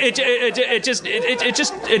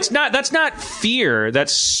 That's not fear.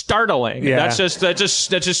 That's startling. Yeah. That's just a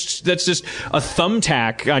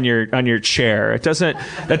thumbtack on your chair.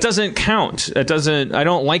 That doesn't count. I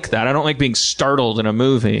don't like that. I don't like being startled in a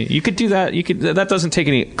movie. You could do that. That doesn't take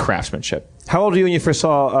any craftsmanship. How old were you when you first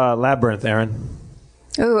saw Labyrinth, Aaron?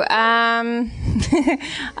 Ooh,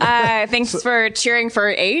 thanks for cheering for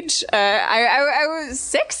age. I was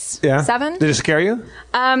 6, 7. Did it scare you?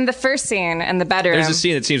 The first scene in the bedroom. There's a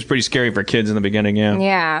scene that seems pretty scary for kids in the beginning, yeah.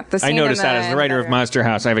 Yeah. I noticed that as the writer of Monster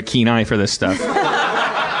House. I have a keen eye for this stuff.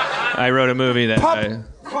 I wrote a movie that...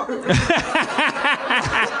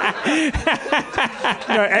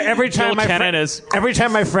 Every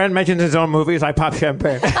time my friend mentions his own movies, I pop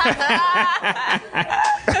champagne.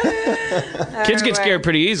 Kids get scared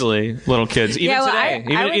pretty easily, little kids. Even today,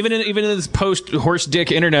 even in this post horse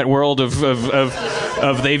dick internet world of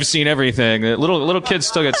they've seen everything, little kids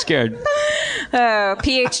still get scared. Oh,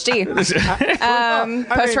 PhD.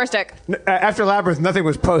 Post horse dick. After Labyrinth, nothing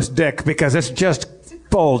was post dick because it's just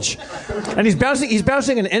bulge, and he's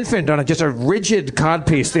bouncing an infant on just a rigid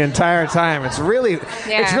codpiece the entire time. It's really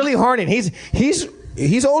horny. And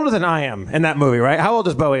he's older than I am in that movie, right? How old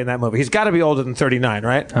is Bowie in that movie? He's got to be older than 39,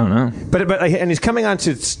 right? I don't know. But and he's coming on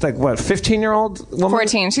to like what, 15-year-old woman?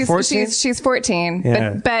 14. She's 14.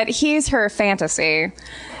 Yeah. But he's her fantasy,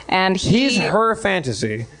 and he's her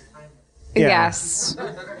fantasy. Yeah. Yes.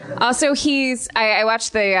 Also, I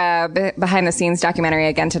watched the behind the scenes documentary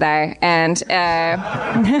again today, and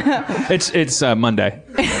it's Monday.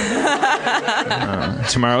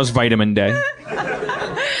 Tomorrow's Vitamin Day.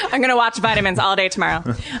 I'm going to watch Vitamins all day tomorrow.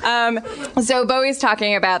 So Bowie's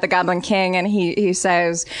talking about the Goblin King, and he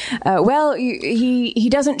says, he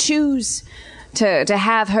doesn't choose to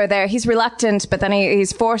have her there. He's reluctant, but then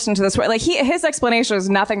he's forced into this world. Like his explanation was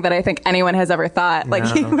nothing that I think anyone has ever thought. Like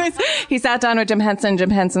he sat down with Jim Henson. Jim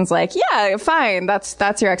Henson's like, yeah, fine.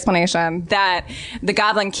 That's your explanation. That the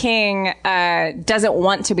Goblin King doesn't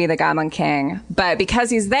want to be the Goblin King, but because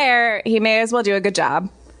he's there, he may as well do a good job.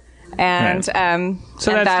 And so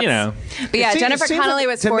that's But yeah, Jennifer Connelly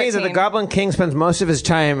was 14. To me, that the Goblin King spends most of his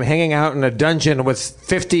time hanging out in a dungeon with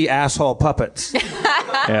 50 asshole puppets.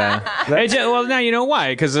 Yeah. Well, now you know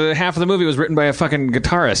why. Because half of the movie was written by a fucking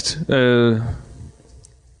guitarist.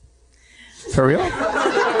 For real?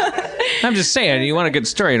 I'm just saying, you want a good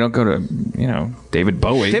story, don't go to, David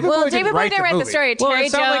Bowie. David Bowie didn't write the story.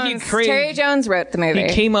 Terry Jones wrote the movie. He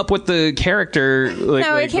came up with the character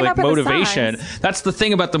motivation. That's the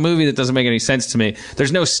thing about the movie that doesn't make any sense to me.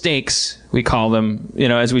 There's no stakes, we call them,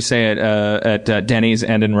 as we say at Denny's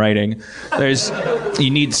and in writing.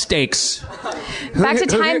 You need stakes. Back to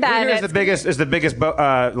Time Bandits. Is the biggest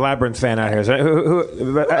Labyrinth fan out here?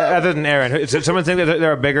 Who, other than Aaron, does someone think that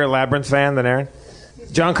they're a bigger Labyrinth fan than Aaron?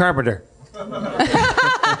 John Carpenter. It's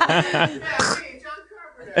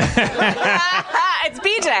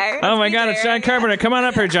BJ. Oh my God, it's John Carpenter. Come on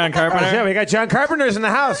up here, John Carpenter. Yeah, we got John Carpenter's in the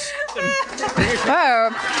house. Oh,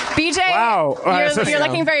 BJ. Wow. You're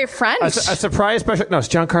looking very French. A surprise special. No, it's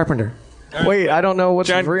John Carpenter. Wait, I don't know what's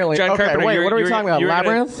really. John Carpenter, wait, what are we talking about?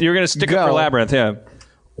 Labyrinth? You're going to stick up for Labyrinth, yeah.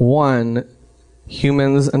 1,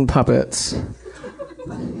 humans and puppets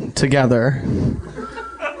together.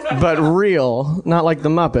 But real, not like the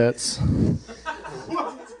Muppets.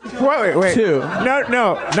 Wait. 2.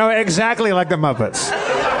 No, exactly like the Muppets.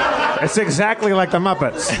 It's exactly like the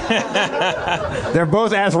Muppets. They're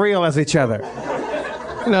both as real as each other.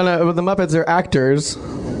 No, but the Muppets are actors.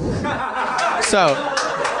 So,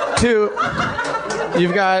 2,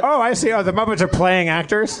 you've got... Oh, I see. Oh, the Muppets are playing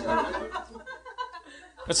actors?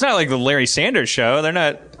 It's not like the Larry Sanders Show. They're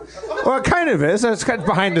not... Well, it kind of is. It's kind of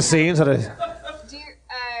behind the scenes.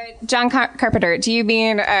 John Carpenter, do you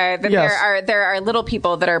mean that Yes. there are little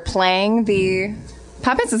people that are playing the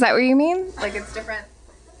puppets? Is that what you mean? Like it's different?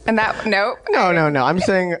 And that no. I'm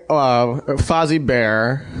saying Fozzie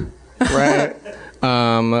Bear, right?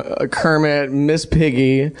 Kermit, Miss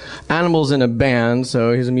Piggy, animals in a band,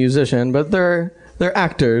 so he's a musician, but they're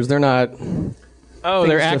actors. They're not. Oh,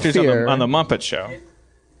 they're actors fear. on the Muppet Show.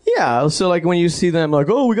 Yeah, so like when you see them, like,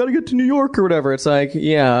 oh, we got to get to New York or whatever. It's like,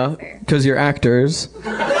 yeah, because you're actors.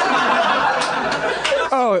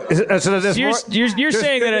 So you're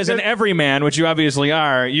saying that as an everyman, which you obviously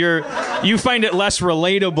are, you find it less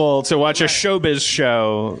relatable to watch a showbiz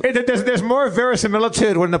show. There's more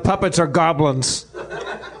verisimilitude when the puppets are goblins.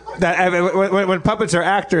 When puppets are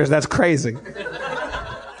actors, that's crazy.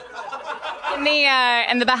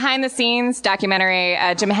 In the behind the scenes documentary,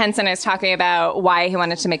 Jim Henson is talking about why he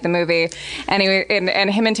wanted to make the movie, and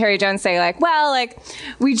him and Terry Jones say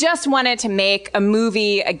we just wanted to make a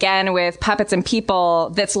movie again with puppets and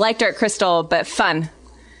people that's like Dark Crystal but fun.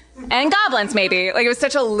 And goblins, maybe. Like, it was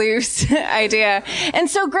such a loose idea. And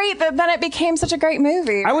so great that then it became such a great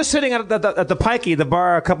movie. I was sitting at the Pikey, the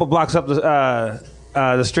bar a couple blocks up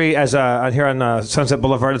the street here on Sunset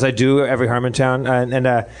Boulevard, as I do every Harmontown, and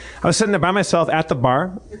I was sitting there by myself at the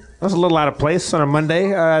bar. I was a little out of place on a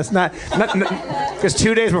Monday. It's not it's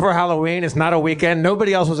 2 days before Halloween. It's not a weekend.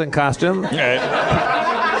 Nobody else was in costume.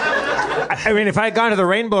 I mean, if I had gone to the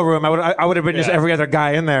Rainbow Room, I would have been just every other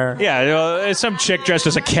guy in there. Yeah, well, some chick dressed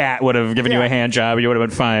as a cat would have given you a hand job. You would have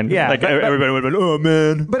been fine. Yeah, like everybody would have been, oh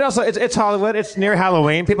man. But also, it's Hollywood. It's near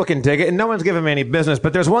Halloween. People can dig it, and no one's giving me any business.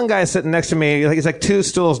 But there's one guy sitting next to me. He's like 2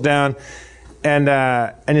 stools down. And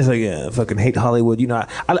he's like, yeah, I fucking hate Hollywood. You know,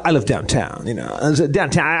 I live downtown. You know,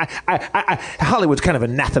 downtown. Hollywood's kind of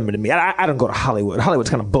anathema to me. I don't go to Hollywood.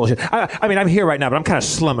 Hollywood's kind of bullshit. I mean, I'm here right now, but I'm kind of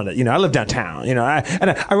slumming it. You know, I live downtown. You know, I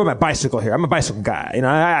ride my bicycle here. I'm a bicycle guy. You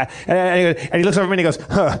know, and he looks over at me and he goes,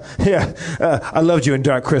 I loved you in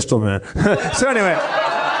Dark Crystal, man. So anyway.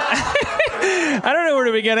 I don't know where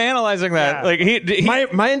to begin analyzing that. Yeah.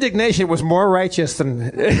 Like my indignation was more righteous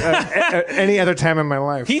than any other time in my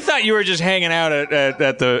life. He thought you were just hanging out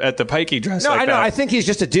at the Pikey dress. No, like I know. That. I think he's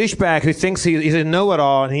just a douchebag who thinks he's a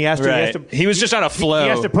know-it-all, and he has to. He was just on a flow. He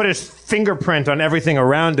has to put his fingerprint on everything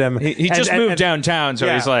around him. He just moved downtown,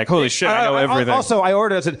 so he's like, holy shit, I know everything. Also, I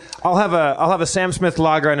ordered. I said, I'll have a Sam Smith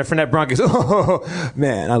lager and a Fernet Branca. He goes, oh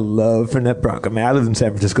man, I love Fernet Branca. Man, I lived in San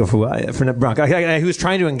Francisco for a while. Yeah, Fernet Branca. He was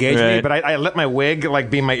trying to engage me, but I let my wig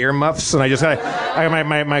be my earmuffs, and I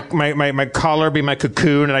got my collar be my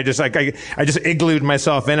cocoon, and I just iglooed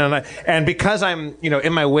myself in, and because I'm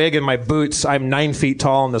in my wig and my boots, I'm 9 feet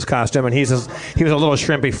tall in this costume, and he was a little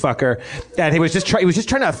shrimpy fucker, and he was just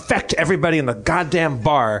trying to affect everybody in the goddamn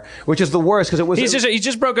bar, which is the worst because it was. He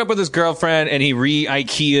just broke up with his girlfriend, and he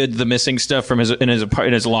IKEA'd the missing stuff from in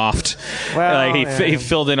his loft. Well, he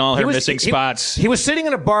filled in all her missing spots. He was sitting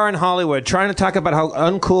in a bar in Hollywood trying to talk about how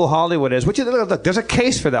uncool Hollywood is, which is, look, there's a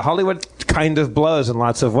case for that. Hollywood kind of blows in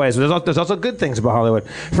lots of ways. But there's also good things about Hollywood.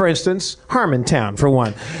 For instance, Harmontown, for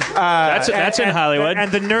one. That's in Hollywood.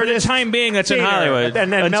 And the Nerdist. For the time being, that's in Hollywood.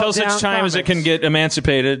 And until such time as it can get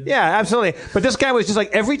emancipated. Yeah, absolutely. But this guy was just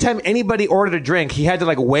like, every time anybody ordered a drink, he had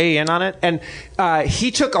to weigh in on it. And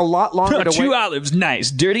he took a lot longer to 2 olives,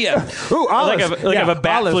 nice. Dirty up. Ooh, olives. If a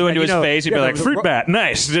bat olives, flew into man, his face, he'd be like, fruit bat,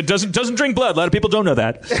 nice. It doesn't drink blood. A lot of people don't know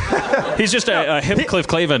that. He's just a hip Cliff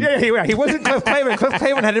Clavin. Yeah, he wasn't Cliff Clavin. Cliff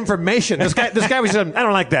Clavin had information. This guy was just, I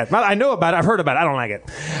don't like that. I know about it. I've heard about it. I don't like it.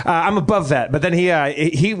 I'm above that. But then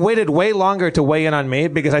he waited way longer to weigh in on me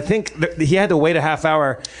because I think he had to wait a half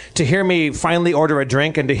hour to hear me finally order a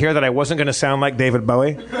drink and to hear that I wasn't going to sound like David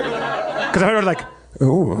Bowie. Because I heard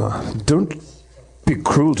don't be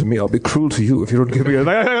cruel to me. I'll be cruel to you if you don't give me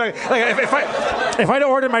if I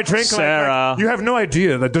don't order my drink, Sarah. you have no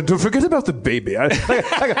idea. Don't forget about the baby. If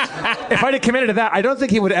I'd have committed to that, I don't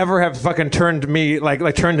think he would ever have fucking turned to me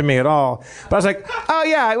turned to me at all. But I was like, oh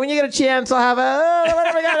yeah, when you get a chance, I'll have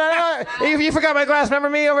whatever. You forgot my glass. Remember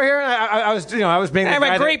me over here? I was being. I have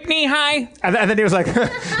a grape knee high. And then he was like,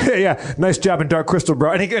 yeah, nice job in Dark Crystal,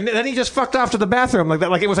 bro. And then he just fucked off to the bathroom like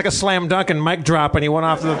that, like it was like a slam dunk and mic drop, and he went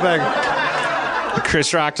off to the thing.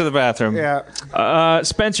 Chris Rock to the bathroom. Yeah.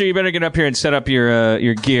 Spencer, you better get up here and set up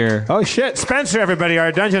your gear. Oh shit, Spencer, everybody,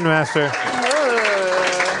 our dungeon master.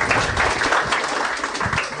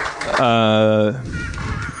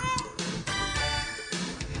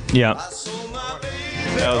 Yeah.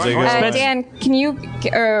 That was a good Dan, can you,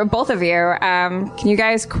 or both of you, can you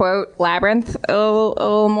guys quote Labyrinth a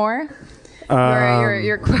little more?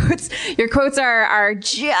 Your quotes are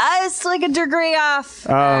just like a degree off.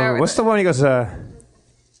 What's the one he goes,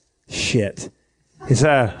 shit. He's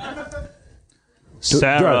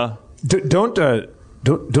Sarah.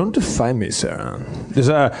 Don't define me, Sarah.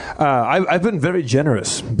 I've been very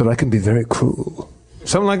generous, but I can be very cruel.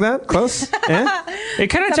 Something like that? Close? It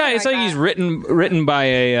kind of it's like he's written by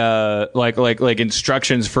a like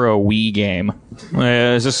instructions for a Wii game.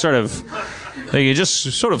 It's just sort of like he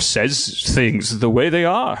just sort of says things the way they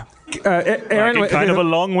are. Aaron, like in kind of a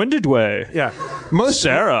long-winded way. Yeah.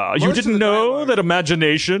 Sarah, you didn't know that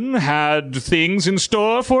imagination had things in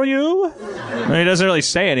store for you? He doesn't really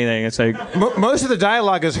say anything. It's like most of the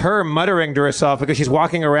dialogue is her muttering to herself because she's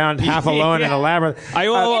walking around half alone in a labyrinth. I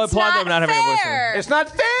will applaud them not having a voice. It's not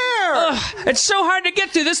fair. It's so hard to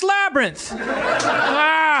get through this labyrinth. You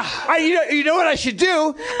know what I should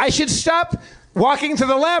do? I should stop walking to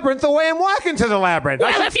the labyrinth the way I'm walking to the labyrinth.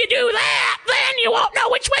 Well, if you do that, then you won't know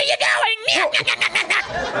which way you're going.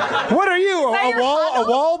 What are you, a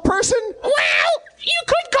wall person? Well, you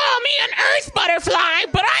could call me an earth butterfly,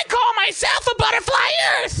 but I call myself a butterfly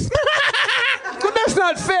earth. But that's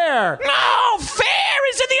not fair. No, fair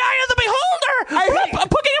is in the eye of the beholder. I'm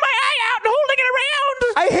poking my eye out and holding it around.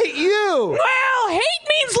 I hate you. Well, hate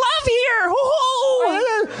means love here.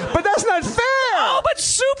 Hoo-hoo. But that's not fair. Oh, but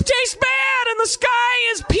soup tastes bad and the sky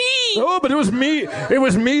is pee. Oh, but it was me. It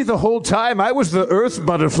was me the whole time. I was the earth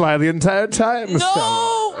butterfly the entire time.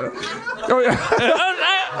 No.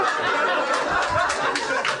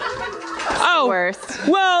 Oh, Worst.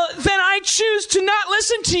 well, then I choose to not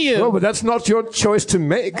listen to you. Oh, but that's not your choice to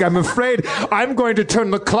make. I'm afraid I'm going to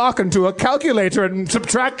turn the clock into a calculator and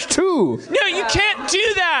subtract 2. No, you can't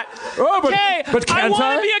do that. Oh, but, okay, but can't I want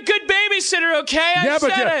I? to be a good babysitter, okay? I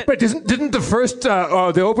said it. But didn't the first,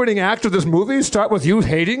 the opening act of this movie start with you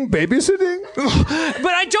hating babysitting?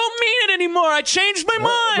 But I don't mean it anymore. I changed my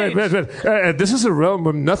mind. This is a realm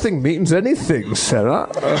where nothing means anything, Sarah.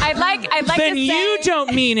 I'd like Then to say... you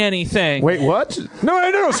don't mean anything. Wait, what?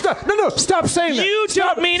 No, stop saying that. You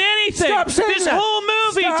don't mean anything. Stop saying this that. whole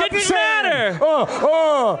movie Stop didn't saying matter. That.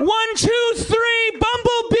 Oh. 1, 2, 3,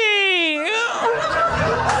 Bumblebee.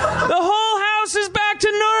 The whole house is back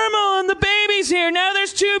to normal, and the baby's here. Now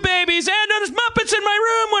there's 2 babies, and there's Muppets in my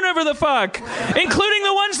room, whatever the fuck, including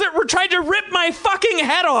the ones that were trying to rip my fucking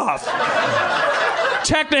head off.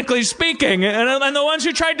 Technically speaking, and the ones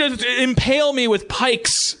who tried to impale me with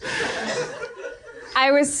pikes.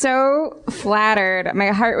 I was so flattered.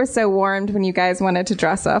 My heart was so warmed when you guys wanted to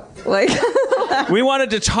dress up. Like we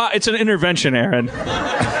wanted to talk. It's an intervention, Aaron.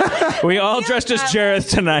 We all dressed as Jareth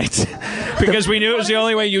tonight because we knew it was the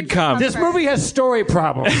only way you'd come. This movie has story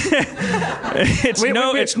problems.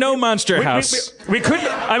 It's no Monster House. We couldn't.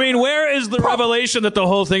 I mean, where is the revelation that the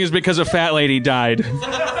whole thing is because a fat lady died?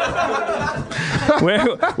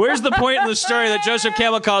 Where's the point in the story that Joseph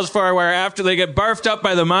Campbell calls for where after they get barfed up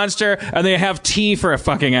by the monster and they have tea for a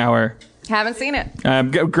fucking hour? Haven't seen it. I'm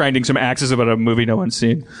grinding some axes about a movie no one's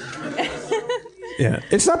seen. Yeah,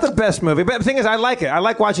 it's not the best movie, but the thing is, I like it. I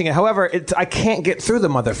like watching it. However, I can't get through the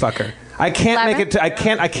motherfucker. I can't Labyrinth? make it.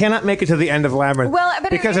 I cannot make it to the end of Labyrinth. Well,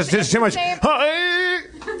 but because it's just too much. same- I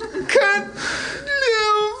can't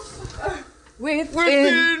live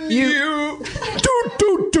Within you.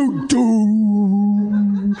 Do.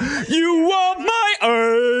 You are my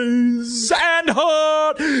eyes and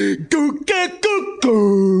heart. Go.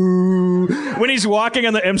 When he's walking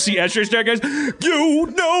on the MC Escher staircase, you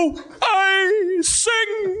know I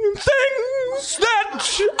sing things that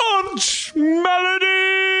aren't melodies.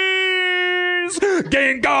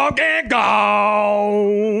 Gang-gong.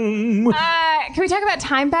 Can we talk about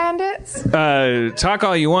Time Bandits? Talk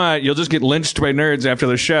all you want. You'll just get lynched by nerds after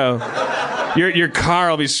the show. Your car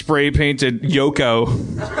will be spray painted Yoko.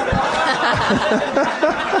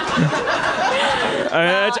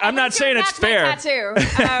 I'm not saying it's fair. My tattoo.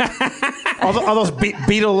 all those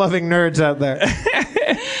Beatle-loving nerds out there.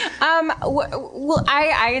 Well,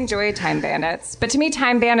 I enjoy Time Bandits, but to me,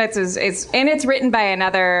 Time Bandits is and it's written by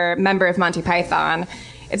another member of Monty Python.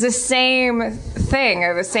 It's the same thing,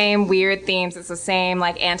 or the same weird themes. It's the same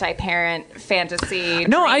like anti-parent fantasy,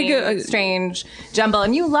 strange jumble,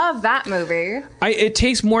 and you love that movie. It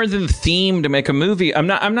takes more than theme to make a movie. All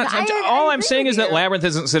I'm saying is that you. Labyrinth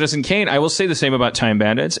isn't Citizen Kane. I will say the same about Time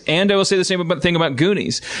Bandits, and I will say the same thing about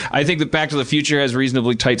Goonies. I think that Back to the Future has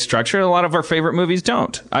reasonably tight structure. A lot of our favorite movies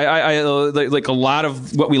don't. I like a lot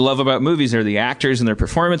of what we love about movies are the actors and their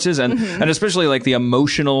performances, and especially like the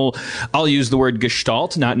emotional. I'll use the word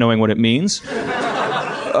gestalt, not knowing what it means.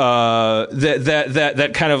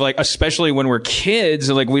 that kind of like, especially when we're kids,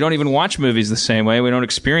 like we don't even watch movies the same way. We don't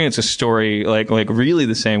experience a story like really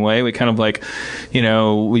the same way. We kind of like,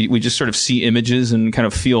 we just sort of see images and kind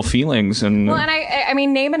of feel feelings. And well, and I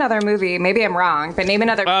mean, name another movie. Maybe I'm wrong, but name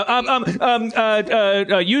another.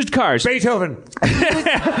 Used cars. Beethoven.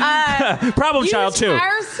 Problem Child too.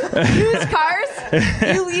 Used cars.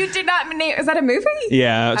 You did not name. Is that a movie?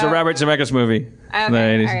 Yeah, it's a Robert Zemeckis movie. Okay, all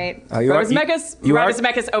right. Robert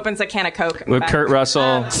Zemeckis opens a can of Coke with Kurt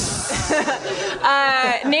Russell.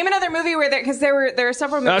 Name another movie where because there are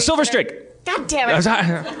several movies. Silver Streak. God damn it!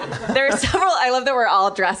 There are several. I love that we're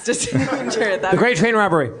all dressed as Jared. The Great Train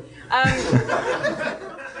Robbery.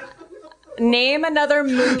 Name another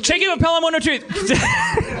movie. Check you a Pelham 102.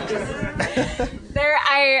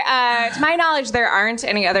 To my knowledge, there aren't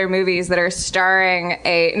any other movies that are starring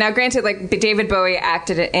now granted, like David Bowie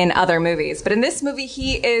acted in other movies, but in this movie,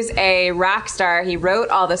 he is a rock star. He wrote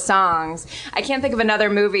all the songs. I can't think of another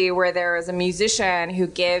movie where there is a musician who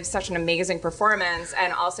gives such an amazing performance,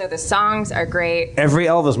 and also the songs are great. Every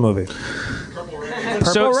Elvis movie.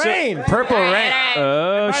 Purple Rain. Purple Rain.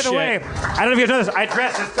 Oh, by the way, I don't know if you know this, I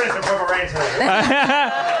dressed as Prince in Purple Rain today.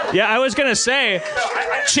 Yeah, I was gonna say,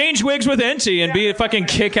 change wigs with Enty and be a fucking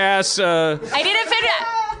kick-ass. I didn't finish.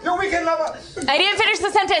 Your weekend lover. I didn't finish the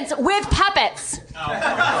sentence. With puppets.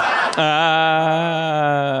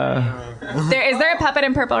 Is there a puppet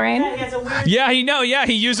in Purple Rain? Yeah,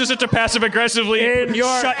 he uses it to passive aggressively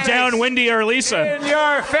shut down Wendy or Lisa. In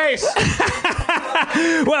your face.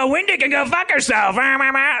 Well, Wendy can go fuck herself. Well,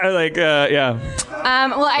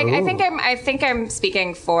 I think I'm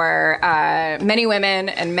speaking for many women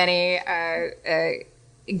and many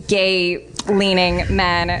gay-leaning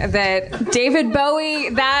men that David Bowie.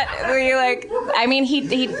 He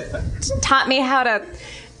taught me how to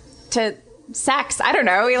sex. I don't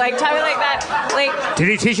know. He taught me like that. Like, did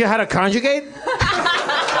he teach you how to conjugate?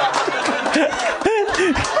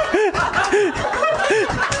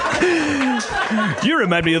 You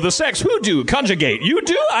remind me of the sex. Who do? Conjugate. You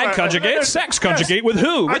do? I conjugate. Sex. Conjugate with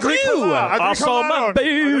who? With you. I saw my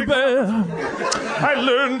baby. I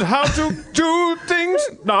learned how to do things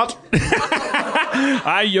not.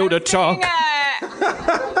 I Yoda talk.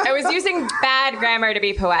 I was using bad grammar to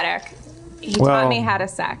be poetic. He taught me how to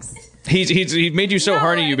sex. He made you so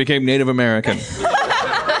horny you became Native American.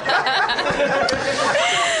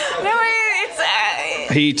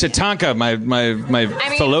 He Tatanka my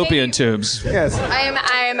fallopian tubes. Yes.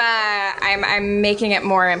 I'm making it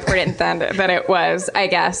more important than it was, I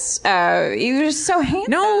guess. You're just so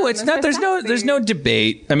handsome. No, it's not. There's no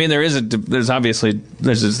debate. I mean, there's a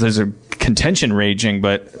contention raging,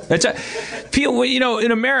 but it's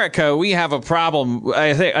in America we have a problem.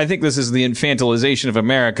 I think this is the infantilization of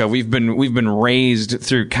America. We've been raised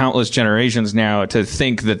through countless generations now to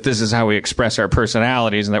think that this is how we express our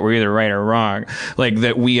personalities and that we're either right or wrong. Like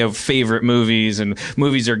that we have favorite movies and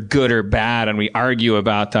movies are good or bad and we argue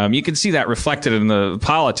about them. You can see that reflected in the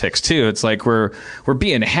politics too. It's like we're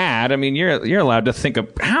being had. I mean, you're allowed to think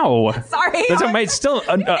of how. Sorry. That's still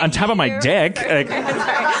on top of my dick. Like,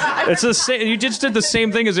 it's the same. You just did the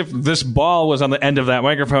same thing as if this ball was on the end of that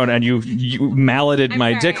microphone and you malleted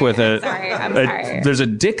my dick with it. I'm sorry. There's a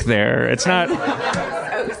dick there. It's not.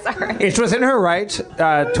 So sorry. It's within her right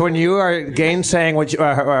to when you are gainsaying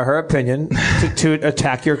her opinion to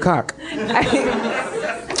attack your cock.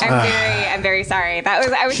 I'm very sorry.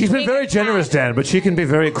 She's been very generous, Dan, but she can be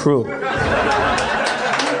very cruel.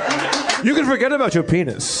 You can forget about your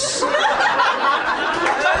penis.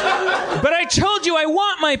 But I told you I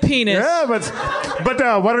want my penis. Yeah, but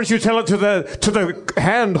why don't you tell it to the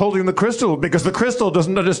hand holding the crystal? Because the crystal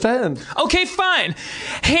doesn't understand. Okay, fine.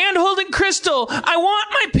 Hand holding crystal. I want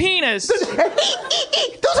my penis.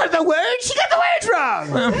 Those are the words. She got the words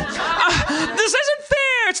wrong. This isn't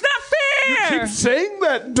fair. It's not fair. You keep saying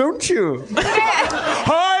that, don't you?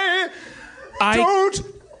 I don't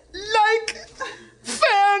like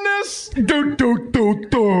fairness. Do.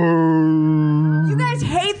 You guys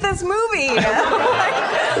hate this movie.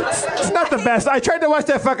 It's not the best. I tried to watch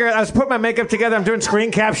that fucker. I was putting my makeup together. I'm doing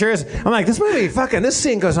screen captures. I'm like, this movie, this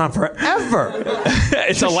scene goes on forever.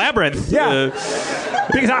 It's a labyrinth. Yeah.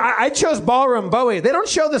 Because I chose Ballroom Bowie. They don't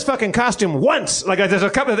show this fucking costume once. Like there's a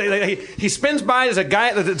couple. He spins by. There's a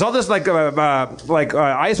guy. It's all this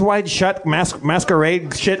Eyes Wide Shut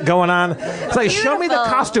masquerade shit going on. It's like, show me the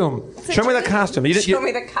costume. Show me the costume. Show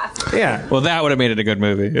me the costume. Yeah. Well, that would have made it a good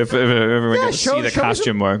movie if everyone got to see the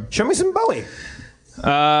costume more. Show me some Bowie.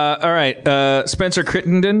 All right. Spencer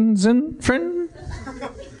Crittenden's friend.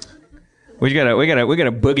 We got a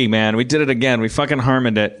boogeyman. We did it again. We fucking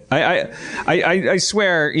harmoned it. I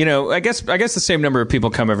swear, I guess the same number of people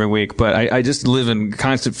come every week, but I just live in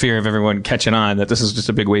constant fear of everyone catching on that this is just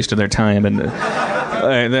a big waste of their time. And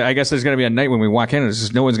I guess there's going to be a night when we walk in and it's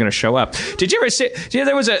just no one's going to show up. Did you ever see? Yeah,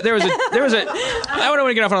 there was a. I don't want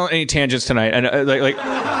to get off on any tangents tonight. And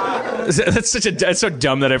that's so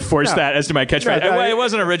dumb that I forced that as to my catchphrase. It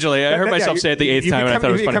wasn't originally. I heard myself say it the eighth time, and I thought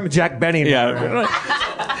it was funny. You become Jack Benny. Yeah.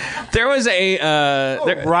 There was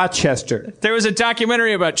Rochester. There was a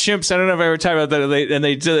documentary about chimps. I don't know if I ever talked about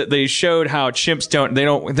that. They showed how chimps don't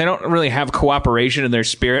really have cooperation in their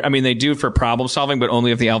spirit. I mean, they do for problem solving, but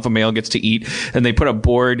only if the alpha male gets to eat. And they put a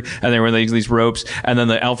board and there were these ropes, and then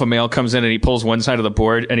the alpha male comes in and he pulls one side of the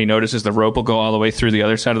board and he notices the rope will go all the way through the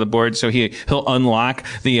other side of the board. So he'll unlock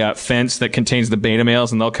the fence that contains the beta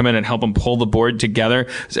males, and they'll come in and help him pull the board together,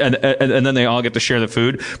 and then they all get to share the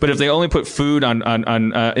food. But if they only put food on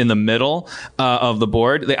in the middle of the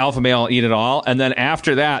board, the alpha male will eat it all, and then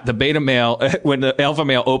after that, the beta male, when the alpha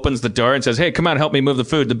male opens the door and says, "Hey, come on, help me move the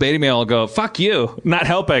food," the beta male will go, "Fuck you, not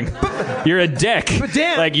helping. You're a dick. But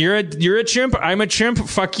Dan, like you're a chimp. I'm a chimp.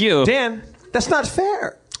 Fuck you, Dan. That's not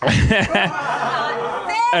fair."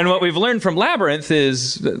 And what we've learned from Labyrinth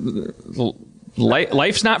is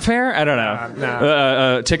life's not fair. I don't know.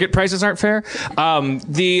 No. Ticket prices aren't fair.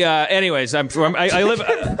 Anyways, I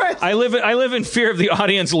live in fear of the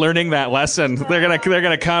audience learning that lesson. They're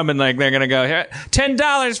gonna come and they're gonna go, "Here,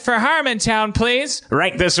 $10 for Harmontown, please.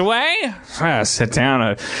 Right this way." Sit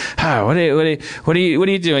down. What are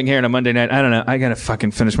you doing here on a Monday night? I don't know. I gotta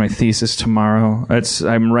fucking finish my thesis tomorrow.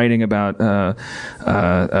 I'm writing about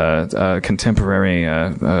contemporary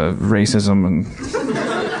racism and.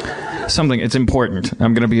 Something. It's important.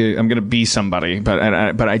 I'm gonna be somebody, but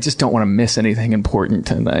I just don't want to miss anything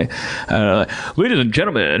important. And ladies and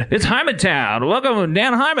gentlemen, it's Hymantown. Welcome,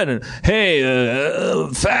 Dan Hyman. Hey,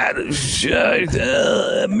 fat,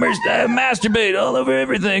 masturbate all over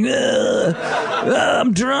everything.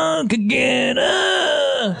 I'm drunk again.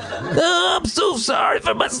 I'm so sorry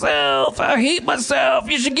for myself. I hate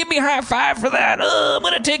myself. You should give me a high five for that. I'm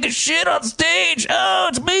gonna take a shit on stage. Oh,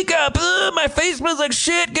 it's makeup. My face smells like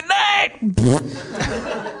shit. Good night.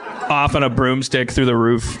 Off on a broomstick through the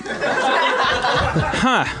roof.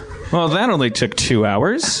 Huh. Well, that only took 2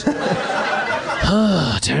 hours.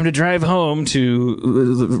 Time to drive home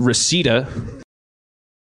to Reseda.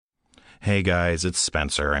 Hey guys, it's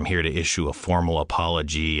Spencer. I'm here to issue a formal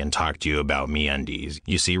apology and talk to you about MeUndies.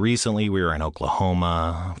 You see, recently we were in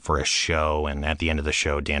Oklahoma for a show, and at the end of the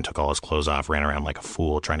show, Dan took all his clothes off, ran around like a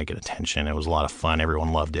fool trying to get attention. It was a lot of fun.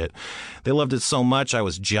 Everyone loved it. They loved it so much, I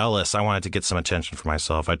was jealous. I wanted to get some attention for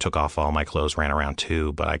myself. I took off all my clothes, ran around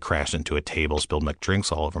too, but I crashed into a table, spilled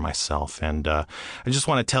McDrinks all over myself. And I just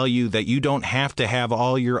want to tell you that you don't have to have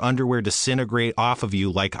all your underwear disintegrate off of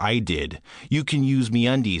you like I did. You can use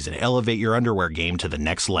MeUndies and elevate your underwear game to the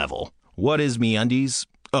next level. What is MeUndies?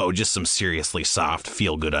 Oh, just some seriously soft,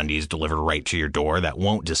 feel-good undies delivered right to your door that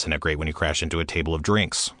won't disintegrate when you crash into a table of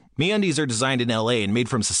drinks. MeUndies are designed in LA and made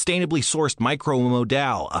from sustainably sourced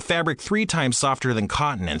micromodal, a fabric 3 times softer than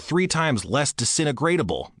cotton and 3 times less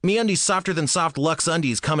disintegratable. MeUndies softer than soft luxe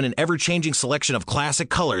undies come in an ever-changing selection of classic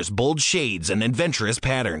colors, bold shades, and adventurous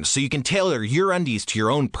patterns, so you can tailor your undies to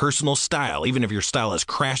your own personal style, even if your style is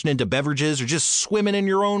crashing into beverages or just swimming in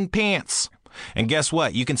your own pants. And guess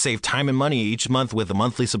what? You can save time and money each month with a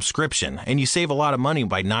monthly subscription, and you save a lot of money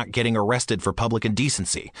by not getting arrested for public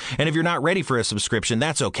indecency. And if you're not ready for a subscription,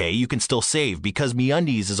 that's okay. You can still save because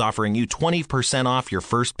MeUndies is offering you 20% off your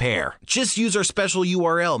first pair. Just use our special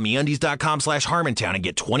URL, MeUndies.com/Harmontown, and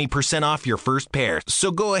get 20% off your first pair.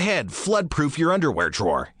 So go ahead, flood-proof your underwear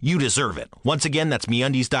drawer. You deserve it. Once again, that's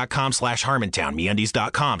MeUndies.com/Harmontown,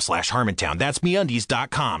 MeUndies.com/Harmontown. That's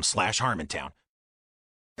MeUndies.com/Harmontown.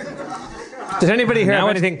 Does anybody here have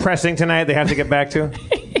anything pressing tonight they have to get back to?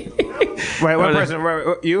 Wait, one person.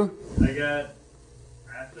 You? I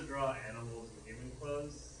have to draw animals in human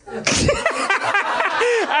clothes.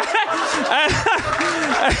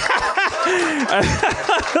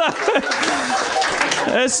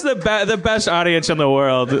 That's the best audience in the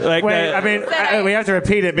world. Like, wait, we have to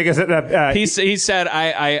repeat it because he said,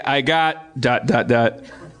 I got ...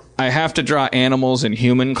 I have to draw animals in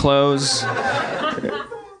human clothes.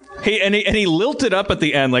 He lilted up at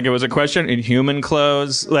the end like it was a question in human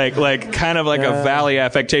clothes, like kind of like a valley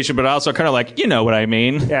affectation, but also kind of like, you know what I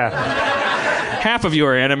mean. Yeah. Half of you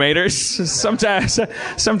are animators. Sometimes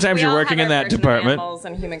you're working in that department. Animals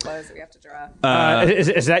and human clothes that we have to draw.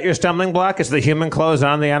 Is that your stumbling block? Is the human clothes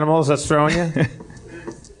on the animals that's throwing you?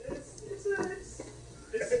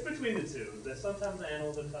 It's between the two. Sometimes the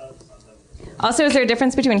animals are tough. Also, is there a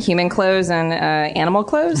difference between human clothes and animal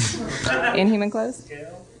clothes? Inhuman clothes?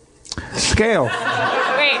 Scale. Wait,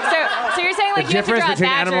 so you're saying like you have to difference draw a between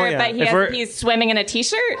badger, animal- yeah. but he's swimming in a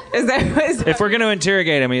t-shirt? Is that If we're going to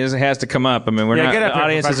interrogate him, he has to come up. I mean, Yeah, not. get up The here,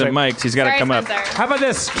 audience for isn't fuck's sake. mic'd. He's got to Sorry, come up. Spencer. How about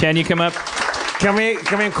this? Can you come up? Can we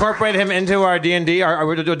incorporate him into our D&D? Or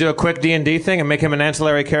we do a quick D&D thing and make him an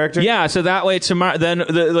ancillary character? Yeah, so that way tomorrow, then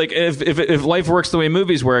like if life works the way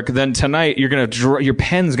movies work, then tonight you're gonna your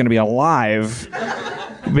pen's gonna be alive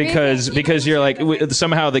because you're like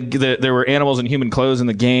somehow there were animals in human clothes in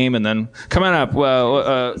the game, and then come on up.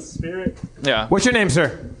 Well, Spirit. yeah. What's your name,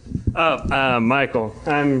 sir? Michael.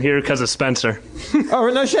 I'm here because of Spencer. Oh,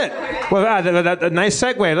 no shit. Well, a nice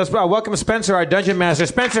segue. Let's welcome Spencer, our dungeon master.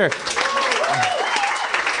 Spencer.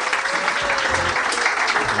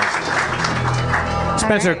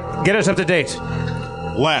 Spencer, get us up to date.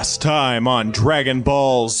 Last time on Dragon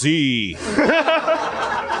Ball Z.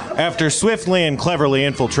 After swiftly and cleverly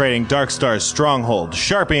infiltrating Darkstar's stronghold,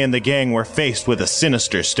 Sharpie and the gang were faced with a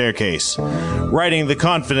sinister staircase. Riding the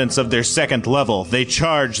confidence of their second level, they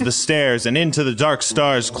charged the stairs and into the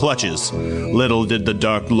Darkstar's clutches. Little did the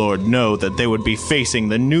Dark Lord know that they would be facing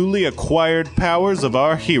the newly acquired powers of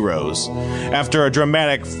our heroes. After a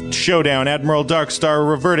dramatic showdown, Admiral Darkstar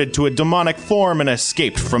reverted to a demonic form and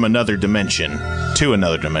escaped from another dimension. To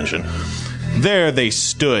another dimension. There they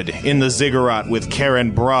stood, in the ziggurat with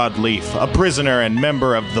Karen Broadleaf, a prisoner and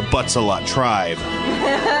member of the Butsalot tribe.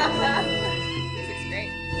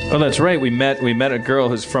 Oh, that's right. We met a girl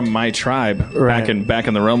who's from my tribe back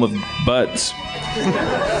in the realm of butts.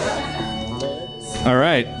 All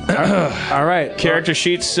right. All right. Character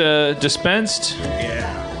sheets dispensed.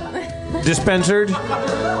 Dispensered.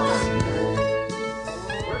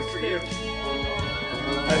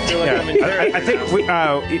 I think we,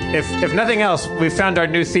 if nothing else, we found our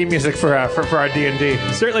new theme music for our D&D.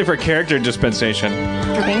 Certainly for character dispensation.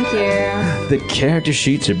 Thank you. The character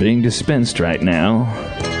sheets are being dispensed right now.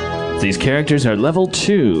 These characters are level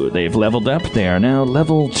 2. They've leveled up. They are now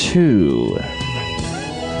level 2.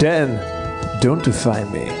 Dan, don't defy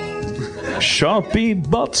me. Sharpie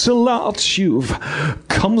Butsalot, you've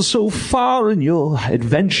come so far in your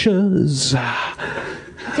adventures.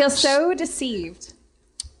 I feel so deceived.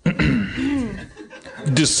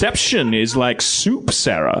 Deception is like soup,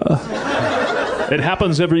 Sarah. It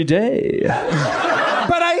happens every day.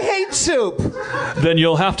 But I hate soup. Then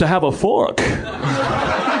you'll have to have a fork.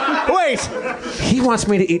 Wait, he wants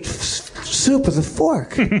me to eat soup with a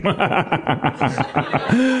fork.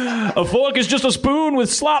 A fork is just a spoon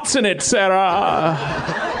with slots in it, Sarah.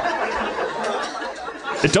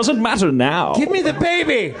 It doesn't matter now. Give me the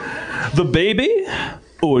baby. The baby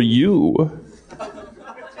or you?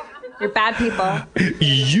 You're bad people.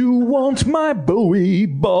 You want my Bowie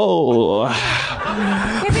ball,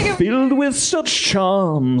 filled with such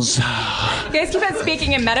charms. You guys keep on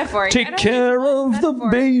speaking in metaphor. Take care of the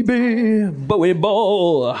baby Bowie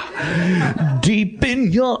ball, deep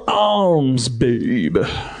in your arms, babe.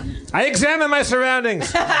 I examine my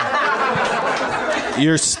surroundings.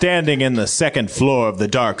 You're standing in the second floor of the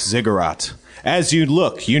dark ziggurat. As you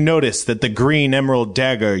look, you notice that the green emerald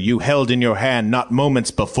dagger you held in your hand not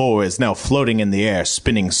moments before is now floating in the air,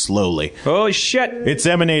 spinning slowly. Holy shit. It's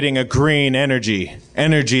emanating a green energy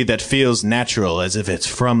that feels natural, as if it's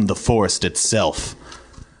from the forest itself.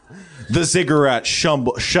 The ziggurat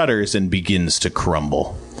shudders and begins to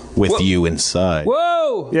crumble, with you inside.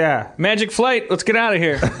 Whoa! Yeah. Magic flight. Let's get out of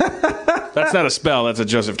here. That's not a spell. That's a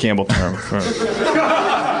Joseph Campbell term.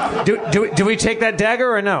 Do we take that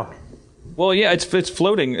dagger or no? Well, yeah, it's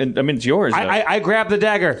floating. And I mean, it's yours. I grab the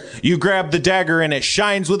dagger. You grab the dagger and it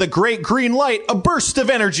shines with a great green light. A burst of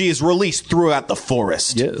energy is released throughout the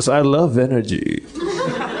forest. Yes, I love energy.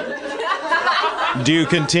 Do you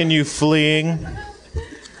continue fleeing?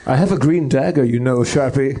 I have a green dagger, you know,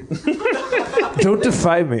 Sharpie. Don't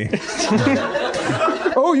defy me.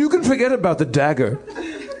 Oh, you can forget about the dagger.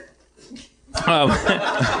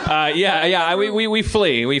 Yeah. We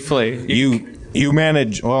flee. We flee. You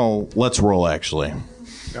manage. Well, let's roll, actually.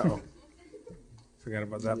 Uh-oh. Forgot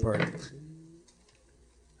about that part.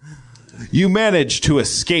 You manage to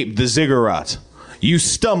escape the ziggurat. You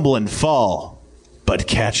stumble and fall, but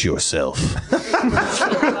catch yourself.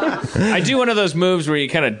 I do one of those moves where you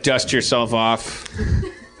kind of dust yourself off.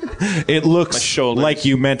 It looks like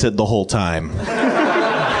you meant it the whole time.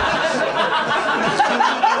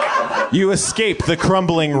 You escape the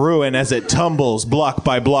crumbling ruin as it tumbles block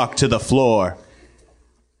by block to the floor.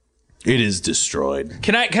 It is destroyed.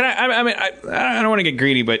 Can I mean, I don't want to get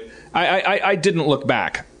greedy, but I didn't look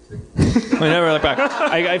back. I never looked back.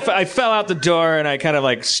 I fell out the door and I kind of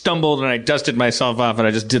like stumbled and I dusted myself off and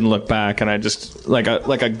I just didn't look back and I just like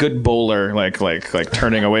a good bowler like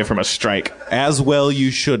turning away from a strike. As well,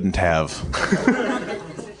 you shouldn't have.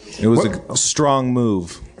 It was a strong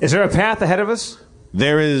move. Is there a path ahead of us?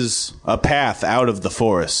 There is a path out of the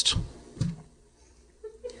forest.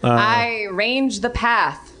 I range the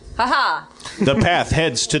path. Haha. The path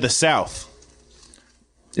heads to the south.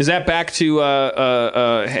 Is that back to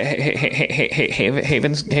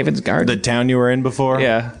Haven's Guard? The town you were in before?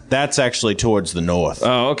 Yeah. That's actually towards the north.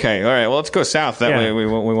 Oh, okay. All right. Well, let's go south. That way we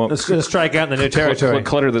won't. Let's strike out in the new territory.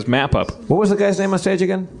 Clutter this map up. What was the guy's name on stage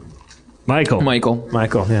again? Michael.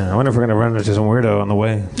 Yeah. I wonder if we're going to run into some weirdo on the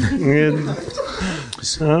way.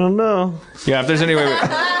 I don't know. Yeah, if there's any way.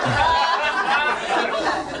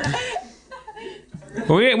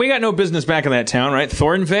 We got no business back in that town, right?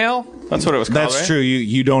 Thornvale? That's what it was called, That's right? true.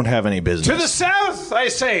 You don't have any business. To the south, I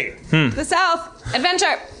say. The south.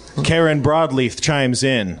 Adventure. Karen Broadleaf chimes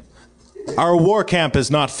in. Our war camp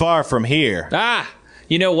is not far from here. Ah,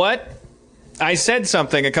 you know what? I said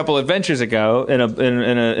something a couple adventures ago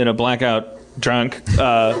in a blackout drunk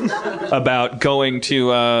about going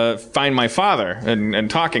to find my father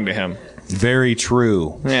and talking to him. Very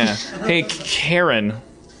true. Yeah. Hey, Karen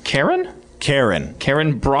Broadleaf?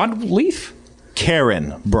 Karen Broadleaf. Karen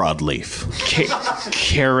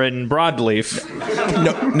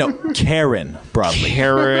Broadleaf. No, Karen Broadleaf.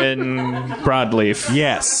 Karen Broadleaf.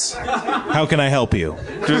 Yes. How can I help you?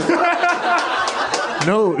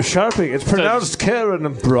 No, Sharpie. It's pronounced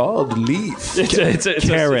Karen Broadleaf. It's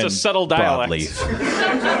a subtle dialect.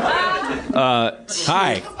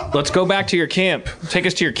 Hi. Let's go back to your camp. Take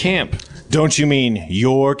us to your camp. Don't you mean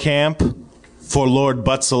your camp? For Lord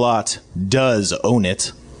Butsalot does own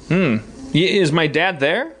it. Is my dad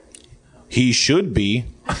there? He should be.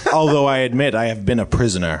 Although I admit I have been a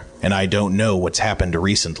prisoner, and I don't know what's happened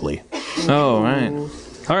recently. Oh, right.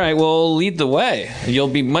 All right, well, lead the way. You'll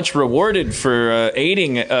be much rewarded for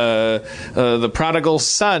aiding the prodigal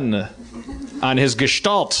son on his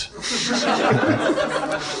gestalt.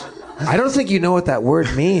 I don't think you know what that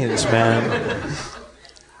word means, man.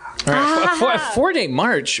 All right, a 4-day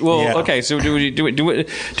march. Well, Yeah. Okay. So do we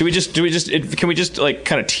just can we just like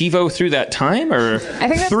kind of TiVo through that time, or I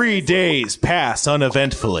think that's 3 days pass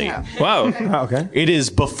uneventfully. wow? Okay. It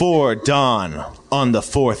is before dawn on the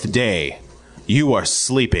 4th day. You are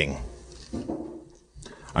sleeping.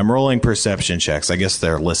 I'm rolling perception checks. I guess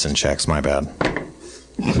they're listen checks. My bad.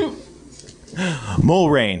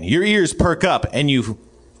 Mulrain, your ears perk up and you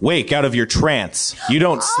wake out of your trance. You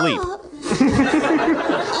don't sleep.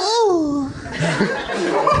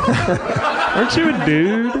 Aren't you a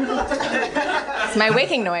dude? It's my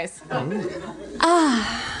waking noise.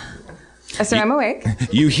 So I'm awake.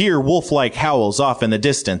 You hear wolf-like howls off in the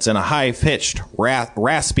distance and a high-pitched,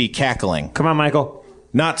 raspy cackling. Come on, Michael.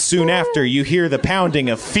 Not soon after, you hear the pounding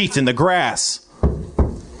of feet in the grass.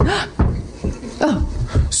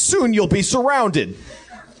 Soon you'll be surrounded.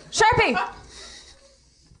 Sharpie.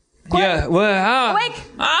 Yeah. Well, Awake.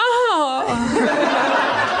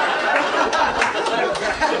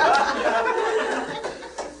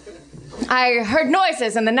 I heard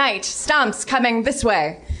noises in the night. Stomps coming this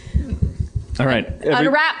way. all right.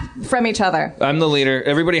 Unwrap from each other. I'm the leader.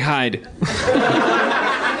 Everybody hide.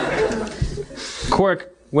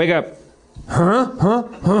 Quark, wake up.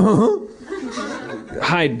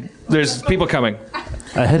 Hide. There's people coming.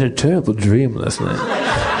 I had a terrible dream last night.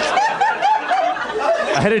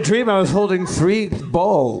 I had a dream I was holding 3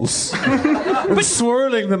 balls and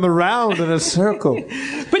swirling them around in a circle.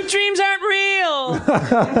 But dreams aren't real.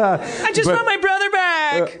 I just want my brother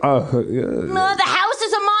back. No, the house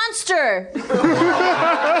is a monster.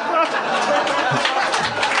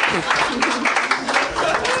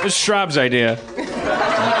 It was Schraub's idea.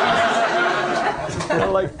 I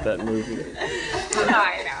like that movie.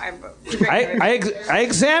 I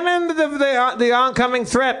examined the oncoming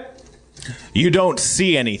threat. You don't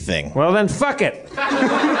see anything. Well, then fuck it.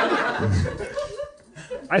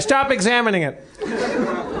 I stop examining it.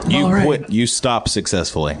 You quit. You stop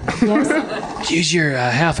successfully. Use your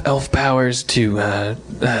half-elf powers to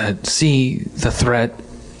see the threat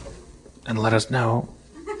and let us know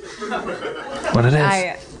what it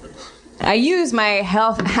is. I use my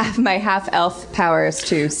half-elf powers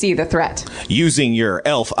to see the threat. Using your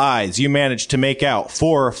elf eyes, you manage to make out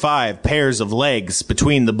 4 or 5 pairs of legs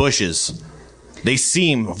between the bushes. They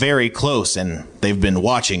seem very close, and they've been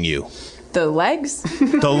watching you. The legs?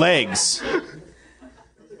 The legs.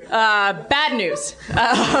 Bad news.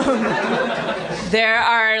 There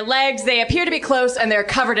are legs. They appear to be close, and they're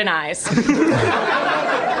covered in eyes.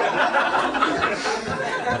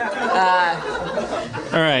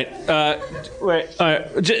 All right. Wait.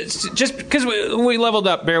 Just because we leveled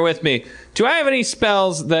up, bear with me. Do I have any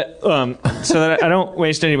spells that, so that I don't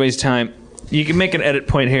waste anybody's time? You can make an edit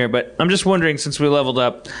point here, but I'm just wondering, since we leveled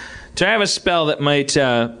up, do I have a spell that might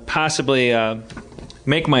possibly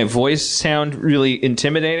make my voice sound really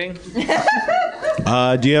intimidating?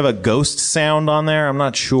 Do you have a ghost sound on there? I'm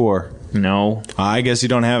not sure. No. I guess you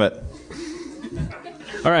don't have it.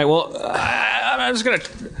 All right, well, I'm just going to...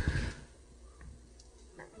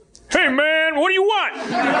 Hey, man, what do you want?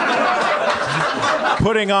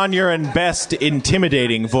 Putting on your best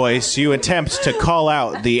intimidating voice, you attempt to call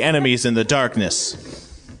out the enemies in the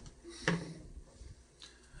darkness.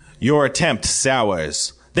 Your attempt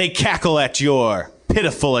sours. They cackle at your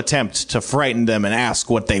pitiful attempt to frighten them and ask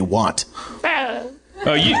what they want.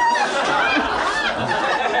 Oh, you...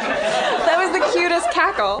 That was the cutest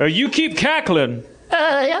cackle. Oh, you keep cackling.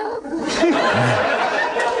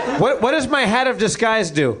 What does my hat of disguise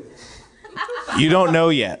do? You don't know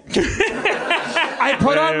yet. I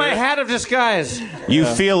put on my hat of disguise. You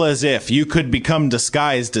feel as if you could become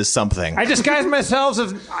disguised as something. I disguise myself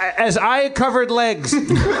as eye-covered legs.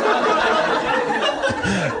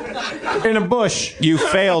 In a bush. You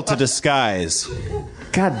fail to disguise.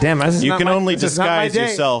 God damn it. You can only disguise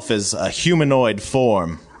yourself as a humanoid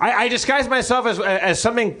form. I disguise myself as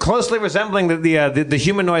something closely resembling the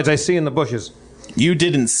humanoids I see in the bushes. You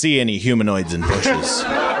didn't see any humanoids in bushes.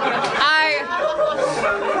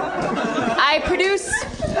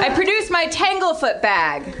 I produce my Tanglefoot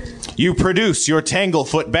bag. You produce your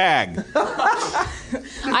Tanglefoot bag.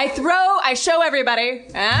 I show everybody.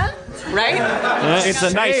 Right? It's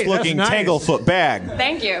a nice-looking Tanglefoot bag.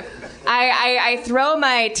 Thank you. I throw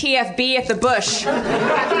my TFB at the bush.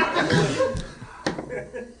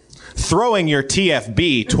 Throwing your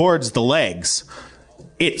TFB towards the legs,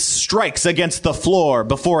 it strikes against the floor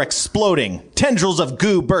before exploding. Tendrils of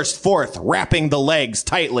goo burst forth, wrapping the legs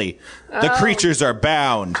tightly. The creatures are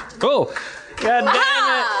bound. Oh, God damn it.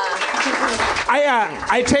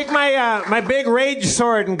 I take my big rage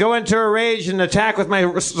sword and go into a rage and attack with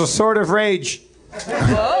my sword of rage.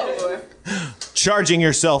 Whoa. Charging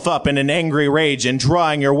yourself up in an angry rage and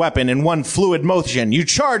drawing your weapon in one fluid motion, you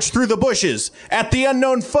charge through the bushes at the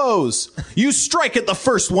unknown foes. You strike at the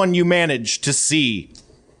first one you manage to see.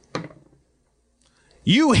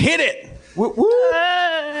 You hit it.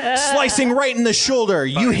 Slicing right in the shoulder,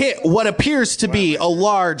 you hit what appears to be a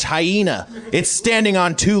large hyena. It's standing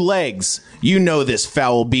on two legs. You know this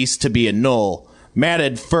foul beast to be a gnoll.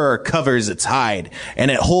 Matted fur covers its hide, and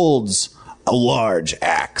it holds a large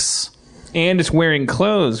axe. And it's wearing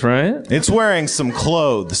clothes, right? It's wearing some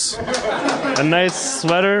clothes. A nice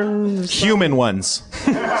sweater? Human ones.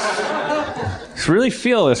 Really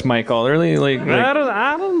feel this, Michael. Really, I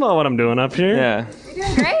don't know what I'm doing up here. Yeah. You're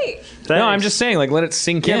doing great. No, I'm just saying, let it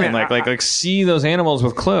sink in. Like, see those animals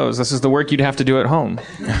with clothes. This is the work you'd have to do at home.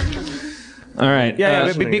 All right.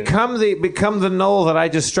 Become the gnoll that I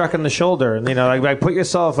just struck in the shoulder. And, like put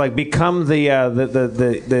yourself, become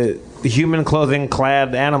the human clothing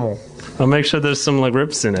clad animal. I'll make sure there's some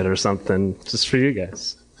rips in it or something, just for you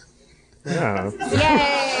guys. Yeah.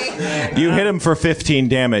 Yay! You hit him for 15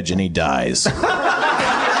 damage and he dies.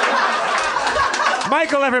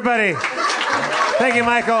 Michael, everybody. Thank you,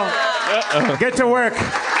 Michael. Get to work.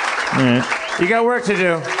 You got work to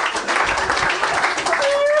do.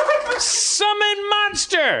 Summon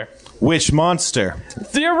monster! Which monster?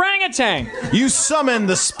 The orangutan! You summon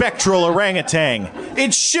the spectral orangutan.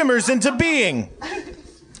 It shimmers into being.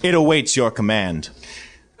 It awaits your command.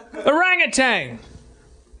 Orangutan!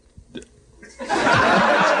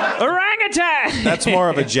 Orangutan! That's more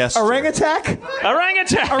of a gesture. Orangutan?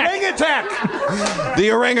 Orangutan! Orangutan! The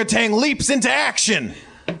orangutan leaps into action.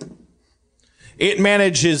 It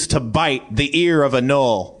manages to bite the ear of a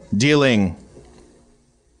gnoll, dealing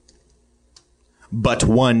but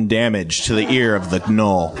 1 damage to the ear of the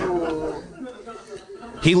gnoll.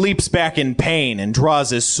 He leaps back in pain and draws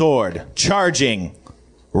his sword, charging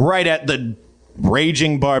right at the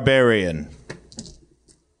raging barbarian.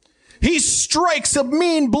 He strikes a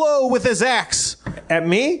mean blow with his axe. At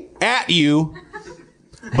me? At you,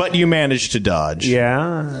 but you manage to dodge.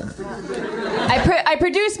 Yeah. I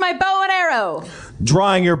produce my bow and arrow.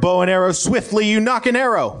 Drawing your bow and arrow swiftly, you knock an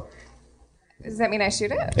arrow. Does that mean I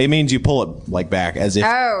shoot it? It means you pull it back as if...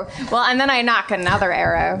 Oh, well, and then I knock another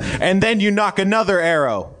arrow. And then you knock another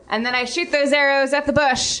arrow. And then I shoot those arrows at the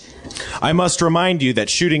bush. I must remind you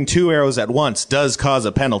that shooting 2 arrows at once does cause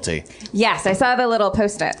a penalty. Yes, I saw the little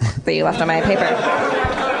post-it that you left on my paper.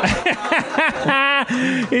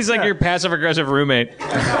 He's like your passive-aggressive roommate.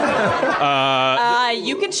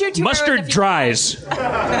 You can shoot 2 Mustard arrows if you dries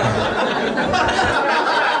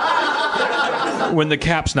when the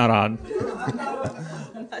cap's not on.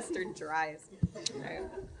 Mustard dries.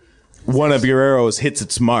 One of your arrows hits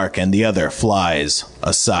its mark, and the other flies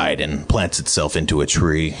aside and plants itself into a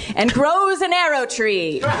tree. And grows an arrow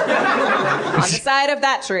tree on the side of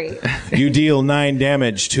that tree. You deal 9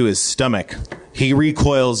 damage to his stomach. He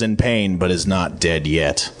recoils in pain, but is not dead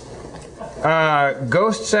yet.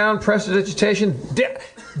 Ghost sound, prestidigitation,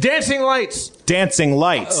 dancing lights. Dancing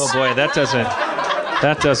lights. Oh boy, that does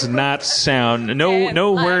not sound.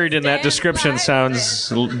 No word in that description sounds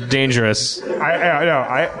dangerous.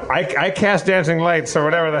 I cast dancing lights or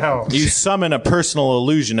whatever the hell. You summon a personal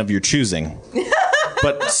illusion of your choosing,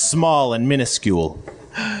 but small and minuscule.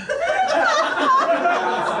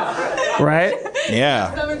 Right?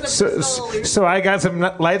 Yeah. So I got some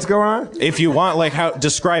lights going on? If you want,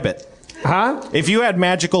 describe it. Huh? If you had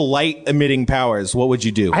magical light emitting powers, what would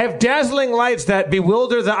you do? I have dazzling lights that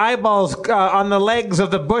bewilder the eyeballs on the legs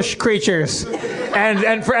of the bush creatures,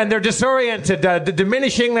 and they're disoriented,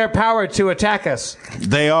 diminishing their power to attack us.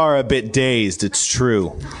 They are a bit dazed, it's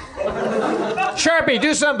true. Sharpie,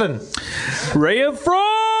 do something. Ray of Frost!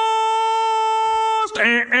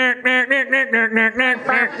 Ray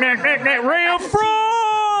of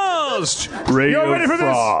Frost! Ray ready of for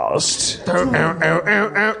Frost.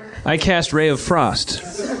 I cast Ray of Frost.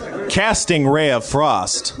 Casting Ray of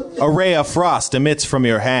Frost. A ray of frost emits from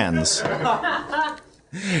your hands.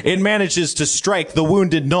 It manages to strike the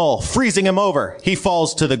wounded gnoll, freezing him over. He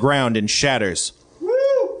falls to the ground and shatters.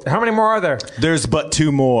 How many more are there? There's but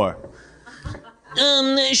 2 more.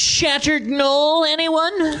 Shattered gnoll,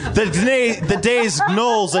 anyone? The dazed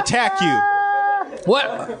gnolls attack you.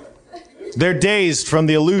 What? They're dazed from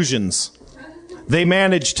the illusions. They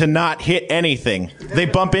manage to not hit anything. They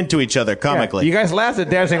bump into each other comically. Yeah, you guys laughed at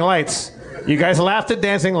dancing lights.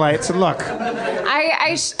 Look,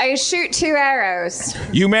 I shoot 2 arrows.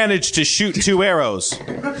 You manage to shoot 2 arrows.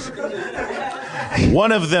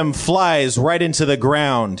 One of them flies right into the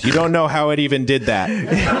ground. You don't know how it even did that.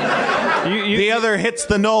 The other hits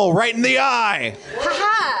the gnoll right in the eye.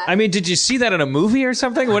 I mean, did you see that in a movie or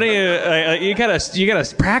something? What do you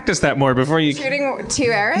gotta practice that more before you Shooting 2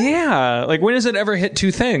 arrows? Yeah, like when does it ever hit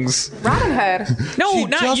 2 things? Robin Hood. No,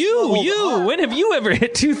 not you. When have you ever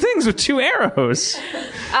hit 2 things with 2 arrows?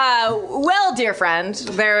 Well, dear friend,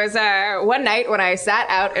 there was one night when I sat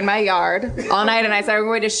out in my yard all night and I said I'm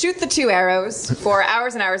going to shoot the 2 arrows for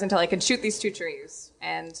hours and hours until I could shoot these 2 trees.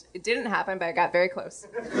 And it didn't happen, but I got very close.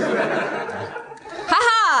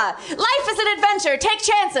 Ha-ha! Life is an adventure. Take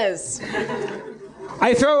chances.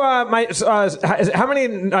 I throw how many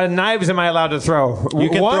knives am I allowed to throw? You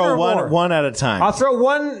can throw more? one at a time. I'll throw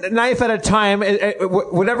 1 knife at a time,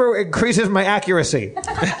 whatever increases my accuracy.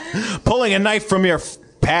 Pulling a knife from your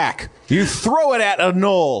pack, you throw it at a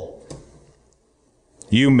gnoll.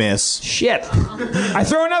 You miss. Shit. I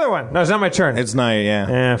throw another one. No, it's not my turn. It's not,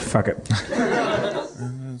 yeah. Fuck it.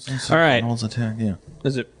 All right. Attack, yeah.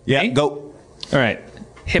 Is it? Yeah, me? go. All right.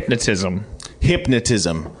 Hypnotism.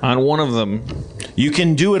 On one of them. You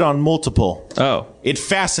can do it on multiple. Oh. It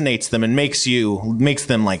fascinates them and makes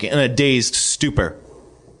them like in a dazed stupor.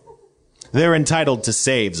 They're entitled to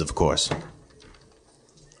saves, of course.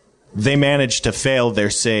 They manage to fail their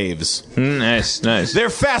saves. Nice. They're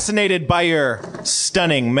fascinated by your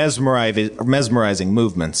stunning, mesmerizing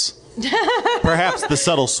movements. Perhaps the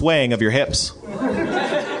subtle swaying of your hips.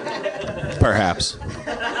 Perhaps.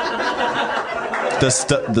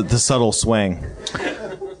 The subtle swaying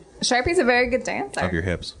Sharpie's a very good dancer. of your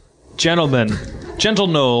hips. Gentlemen. Gentle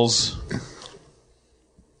Knowles.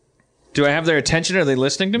 Do I have their attention? Are they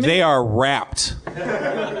listening to me? They are rapt.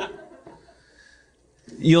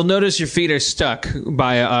 You'll notice your feet are stuck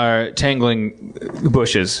by our tangling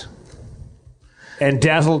bushes. And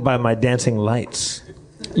dazzled by my dancing lights.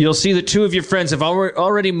 You'll see that 2 of your friends have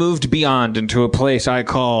already moved beyond into a place I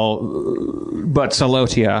call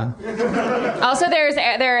Butsalotia. Also, there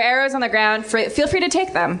are arrows on the ground. Feel free to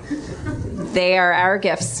take them. They are our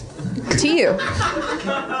gifts to you.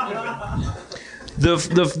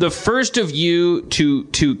 The first of you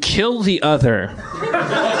to kill the other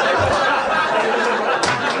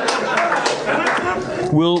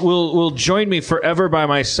will join me forever by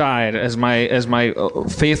my side as my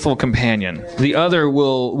faithful companion. The other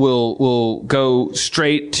will go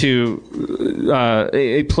straight to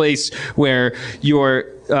a place where your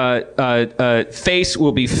face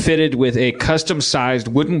will be fitted with a custom-sized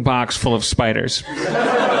wooden box full of spiders.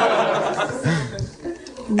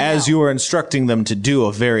 As you are instructing them to do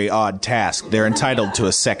a very odd task, they're entitled to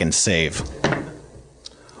a second save,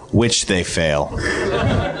 which they fail.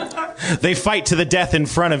 They fight to the death in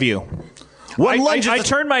front of you. I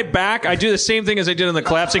turn my back. I do the same thing as I did in the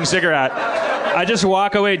collapsing cigarette. I just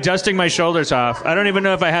walk away, dusting my shoulders off. I don't even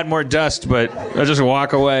know if I had more dust, but I just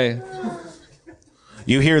walk away.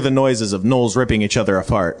 You hear the noises of gnolls ripping each other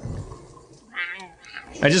apart.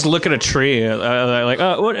 I just look at a tree, like,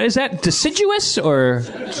 oh, what is that? Deciduous or?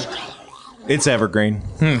 It's evergreen.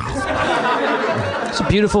 It's a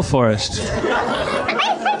beautiful forest.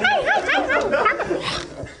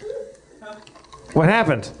 What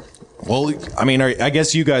happened? Well, I mean, I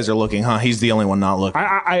guess you guys are looking, huh? He's the only one not looking.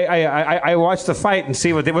 I watched the fight and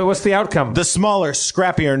see what's the outcome. The smaller,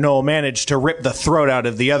 scrappier gnoll managed to rip the throat out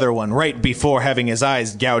of the other one right before having his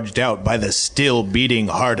eyes gouged out by the still beating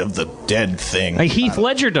heart of the dead thing. I Heath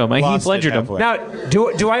Ledgered him. Now,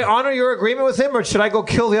 do I honor your agreement with him, or should I go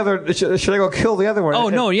kill the other? Should I go kill the other one? Oh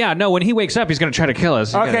no, yeah, no. When he wakes up, he's going to try to kill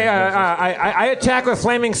us. Okay, I attack with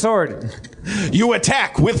flaming sword. You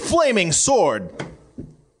attack with flaming sword.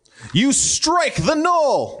 You strike the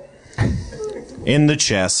gnoll in the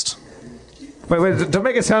chest. Wait, don't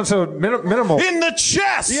make it sound so minimal. In the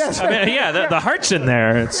chest! Yes. I mean, yeah, the heart's in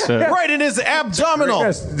there. It's right in his abdominal.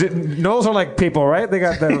 Yes. Gnolls are like people, right? They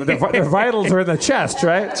got their vitals are in the chest,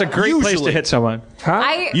 right? It's a great place to hit someone.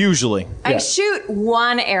 Huh? Usually. I shoot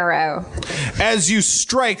one arrow. As you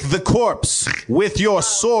strike the corpse with your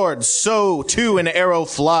sword, so too an arrow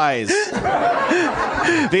flies.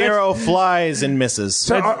 The arrow flies and misses.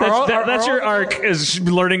 That's your arc, is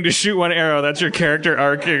learning to shoot one arrow. That's your character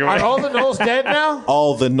arc. Are all the gnolls dead now?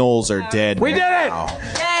 All the gnolls are dead. We did it! Yay!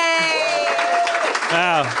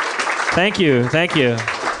 Wow. Thank you.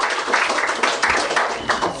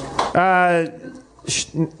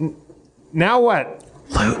 Now what?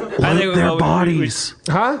 Loot their bodies.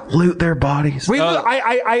 Huh? Loot their bodies.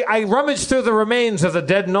 I rummaged through the remains of the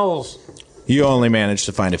dead gnolls. You only managed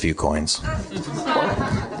to find a few coins.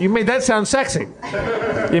 You made that sound sexy.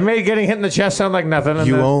 You made getting hit in the chest sound like nothing.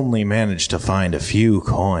 You only managed to find a few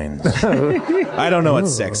coins. I don't know what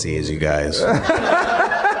sexy is, you guys.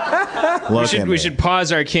 We should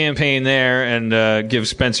pause our campaign there and give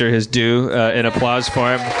Spencer his due in applause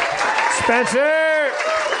for him. Spencer!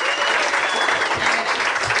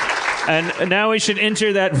 And now we should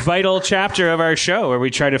enter that vital chapter of our show where we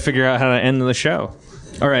try to figure out how to end the show.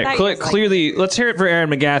 All right, clearly, let's hear it for Aaron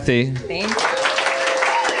McGathy. Thanks.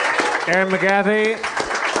 Aaron McGathy,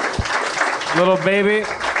 little baby.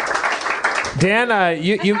 Dan,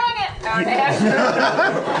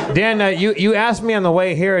 you asked me on the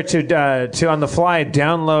way here to on the fly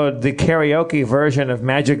download the karaoke version of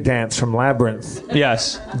Magic Dance from Labyrinth.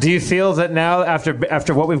 Yes. Do you feel that now,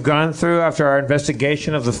 after what we've gone through, after our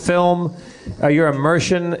investigation of the film, your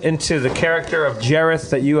immersion into the character of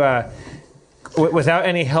Jareth, that you without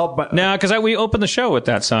any help, but no, because we opened the show with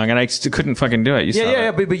that song and I couldn't fucking do it. You saw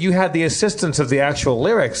that. But you had the assistance of the actual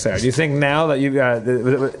lyrics there. Do you think now that you've got?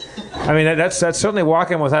 I mean, that's certainly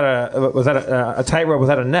walking without a tightrope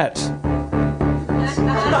without a net.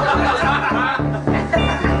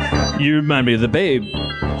 You remind me of the Babe.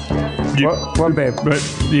 What Babe? But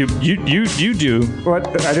you do. What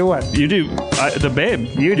I do? What you do? The Babe.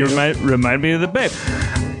 You do. Remind me of the Babe.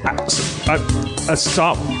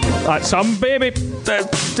 Some baby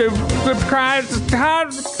cries,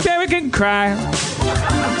 baby can cry.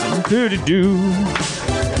 Do.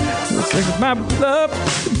 My love,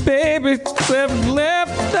 baby,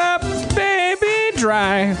 left up, baby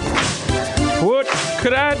dry. What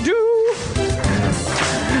could I do?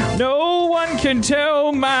 No one can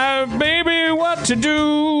tell my baby what to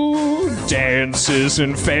do. Dances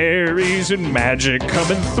and fairies and magic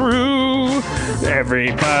coming through.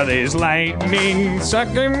 Everybody's lightning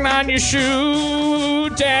sucking on your shoe.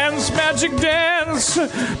 Dance, magic dance.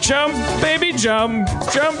 Jump, baby, jump.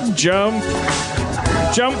 Jump, jump.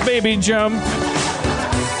 Jump, baby, jump.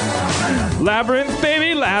 Labyrinth,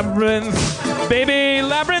 baby, labyrinth. Baby,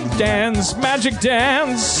 labyrinth dance. Magic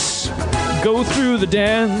dance. Go through the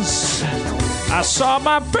dance. I saw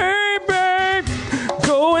my baby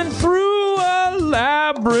going through a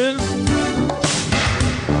labyrinth.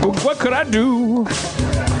 What could I do?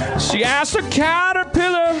 She asked a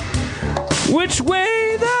caterpillar which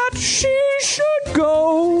way that she should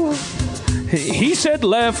go. He said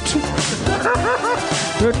left.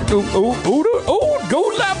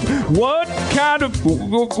 Go left. What kind of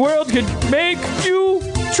world could make you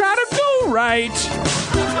try to go right?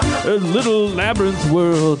 A little labyrinth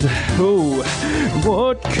world. Oh,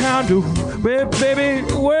 what kind of baby?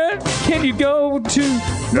 Where can you go to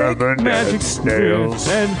make magic snails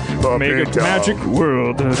and make a magic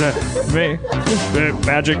world?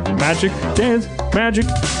 Magic dance, magic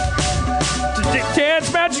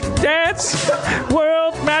dance, magic dance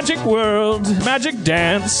world. Magic world, magic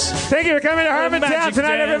dance. Thank you for coming to Harmontown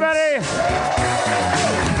tonight, everybody.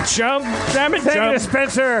 Jump, damn it, Thank jump. you to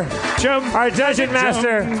Spencer, our dungeon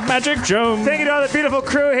master. Magic jump. Thank you to all the beautiful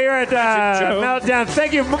crew here at Meltdown.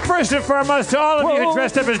 Thank you first and foremost to all of you who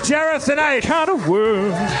dressed up as Jareth tonight. Kind of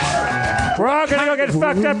world. We're all going to go get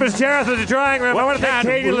fucked up as Jareth at the drawing room. I want to thank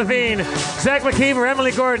Katie Levine, Zach McKeever,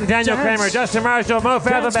 Emily Gordon, Daniel Kramer, Justin Marshall, Mo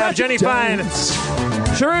Fathomab, Jenny Fine,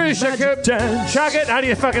 Sharu Shakub, Shakit. How do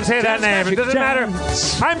you fucking say that name? It doesn't matter.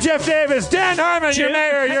 I'm Jeff Davis. Dan Harmon, your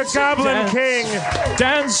mayor, your Goblin King.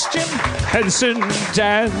 Dance, Jim Henson,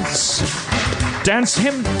 dance. Dance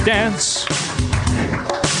him, dance.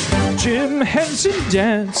 Jim Henson,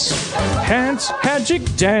 dance. Hands, magic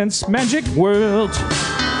dance, magic world.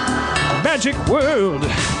 Magic world.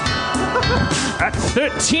 At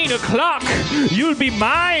 13 o'clock, you'll be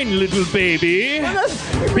mine, little baby.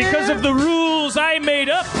 Because of the rules I made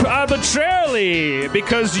up arbitrarily.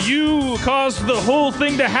 Because you caused the whole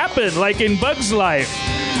thing to happen, like in Bug's Life,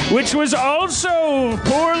 which was also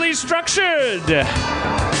poorly structured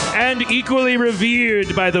and equally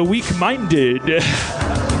revered by the weak-minded.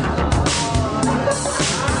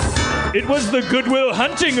 It was the Goodwill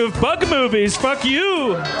Hunting of bug movies. Fuck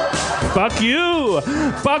you. Fuck you.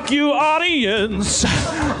 Fuck you, audience.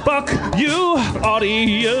 Fuck you,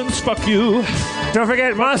 audience. Fuck you. Don't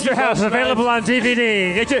forget, Monster House available on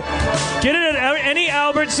DVD. Get it at any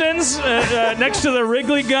Albertsons next to the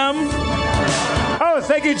Wrigley gum. Oh,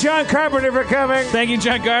 thank you, John Carpenter, for coming. Thank you,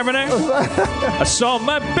 John Carpenter. I saw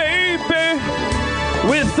my baby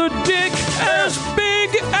with a dick as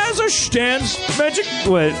big as a Stan's magic.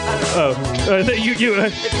 What? Oh, you.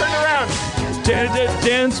 Turn around.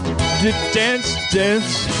 Dance,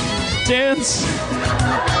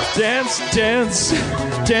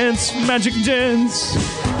 magic dance.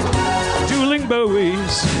 Dueling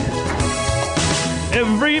Bowies.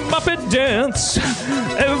 Every Muppet dance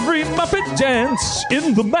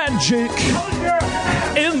in the magic.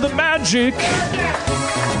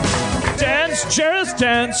 Dance, Jareth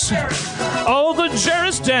dance. All the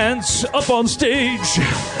Jareth dance up on stage.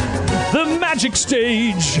 The magic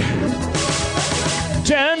stage.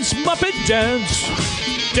 Dance, Muppet dance.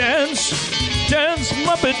 Dance,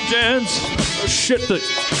 Muppet dance. Oh, shit.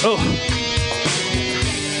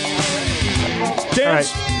 Dance. All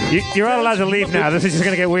right. You're all allowed to leave now. This is just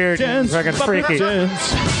going to get weird. Dance, fucking freaky.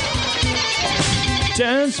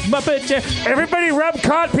 Dance, Muppet dance. Everybody rub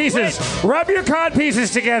cod pieces. Wait. Rub your cod pieces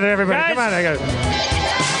together, everybody. Guys. Come on, I got it.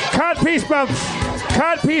 Cod piece bump.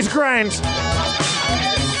 Cod piece grinds.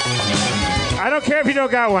 I don't care if you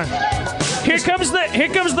don't got one. Here comes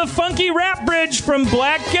the funky rap bridge from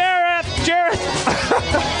Black Jareth.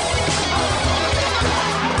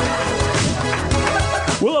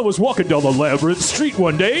 Well, I was walking down the Labyrinth Street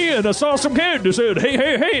one day, and I saw some kid who said, "Hey,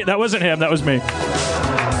 hey, hey!" That wasn't him. That was me.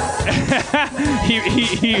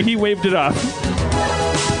 he waved it off.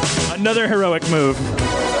 Another heroic move.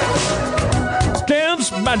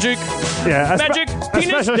 Dance magic. Yeah, magic. A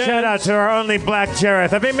special shout out to our only Black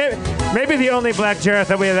Jareth. I mean, maybe the only Black Jareth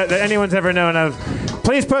that anyone's ever known of.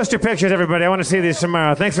 Please post your pictures, everybody. I want to see these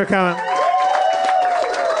tomorrow. Thanks for coming.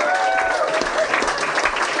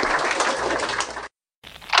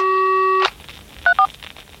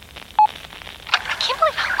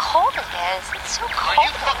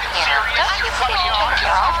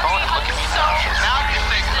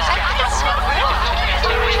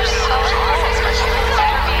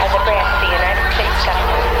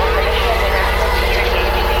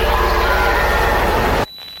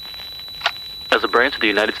 As a branch of the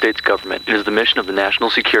United States government, it is the mission of the National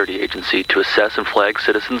Security Agency to assess and flag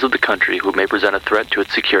citizens of the country who may present a threat to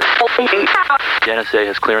its security. The NSA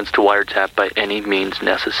has clearance to wiretap by any means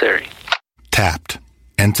necessary. Tapped.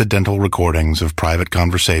 Incidental recordings of private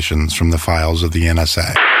conversations from the files of the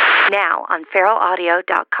NSA. Now on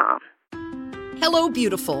feralaudio.com. Hello,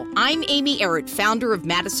 beautiful. I'm Amy Errett, founder of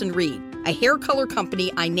Madison Reed, a hair color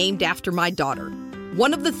company I named after my daughter.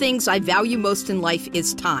 One of the things I value most in life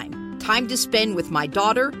is time. Time to spend with my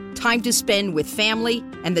daughter, time to spend with family,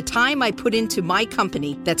 and the time I put into my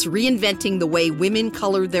company that's reinventing the way women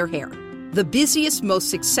color their hair. The busiest, most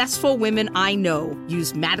successful women I know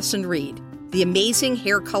use Madison Reed, the amazing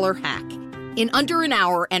hair color hack. In under an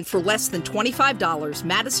hour and for less than $25,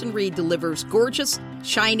 Madison Reed delivers gorgeous,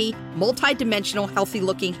 shiny, multi-dimensional,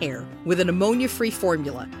 healthy-looking hair with an ammonia-free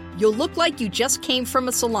formula. You'll look like you just came from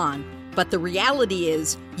a salon, but the reality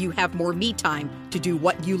is you have more me time to do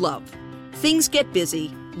what you love. Things get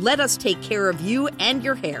busy. Let us take care of you and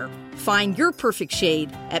your hair. Find your perfect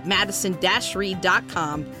shade at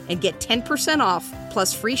madison-reed.com and get 10% off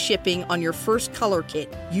plus free shipping on your first color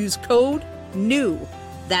kit. Use code NEW.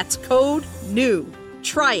 That's code NEW.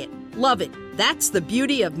 Try it. Love it. That's the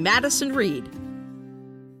beauty of Madison Reed.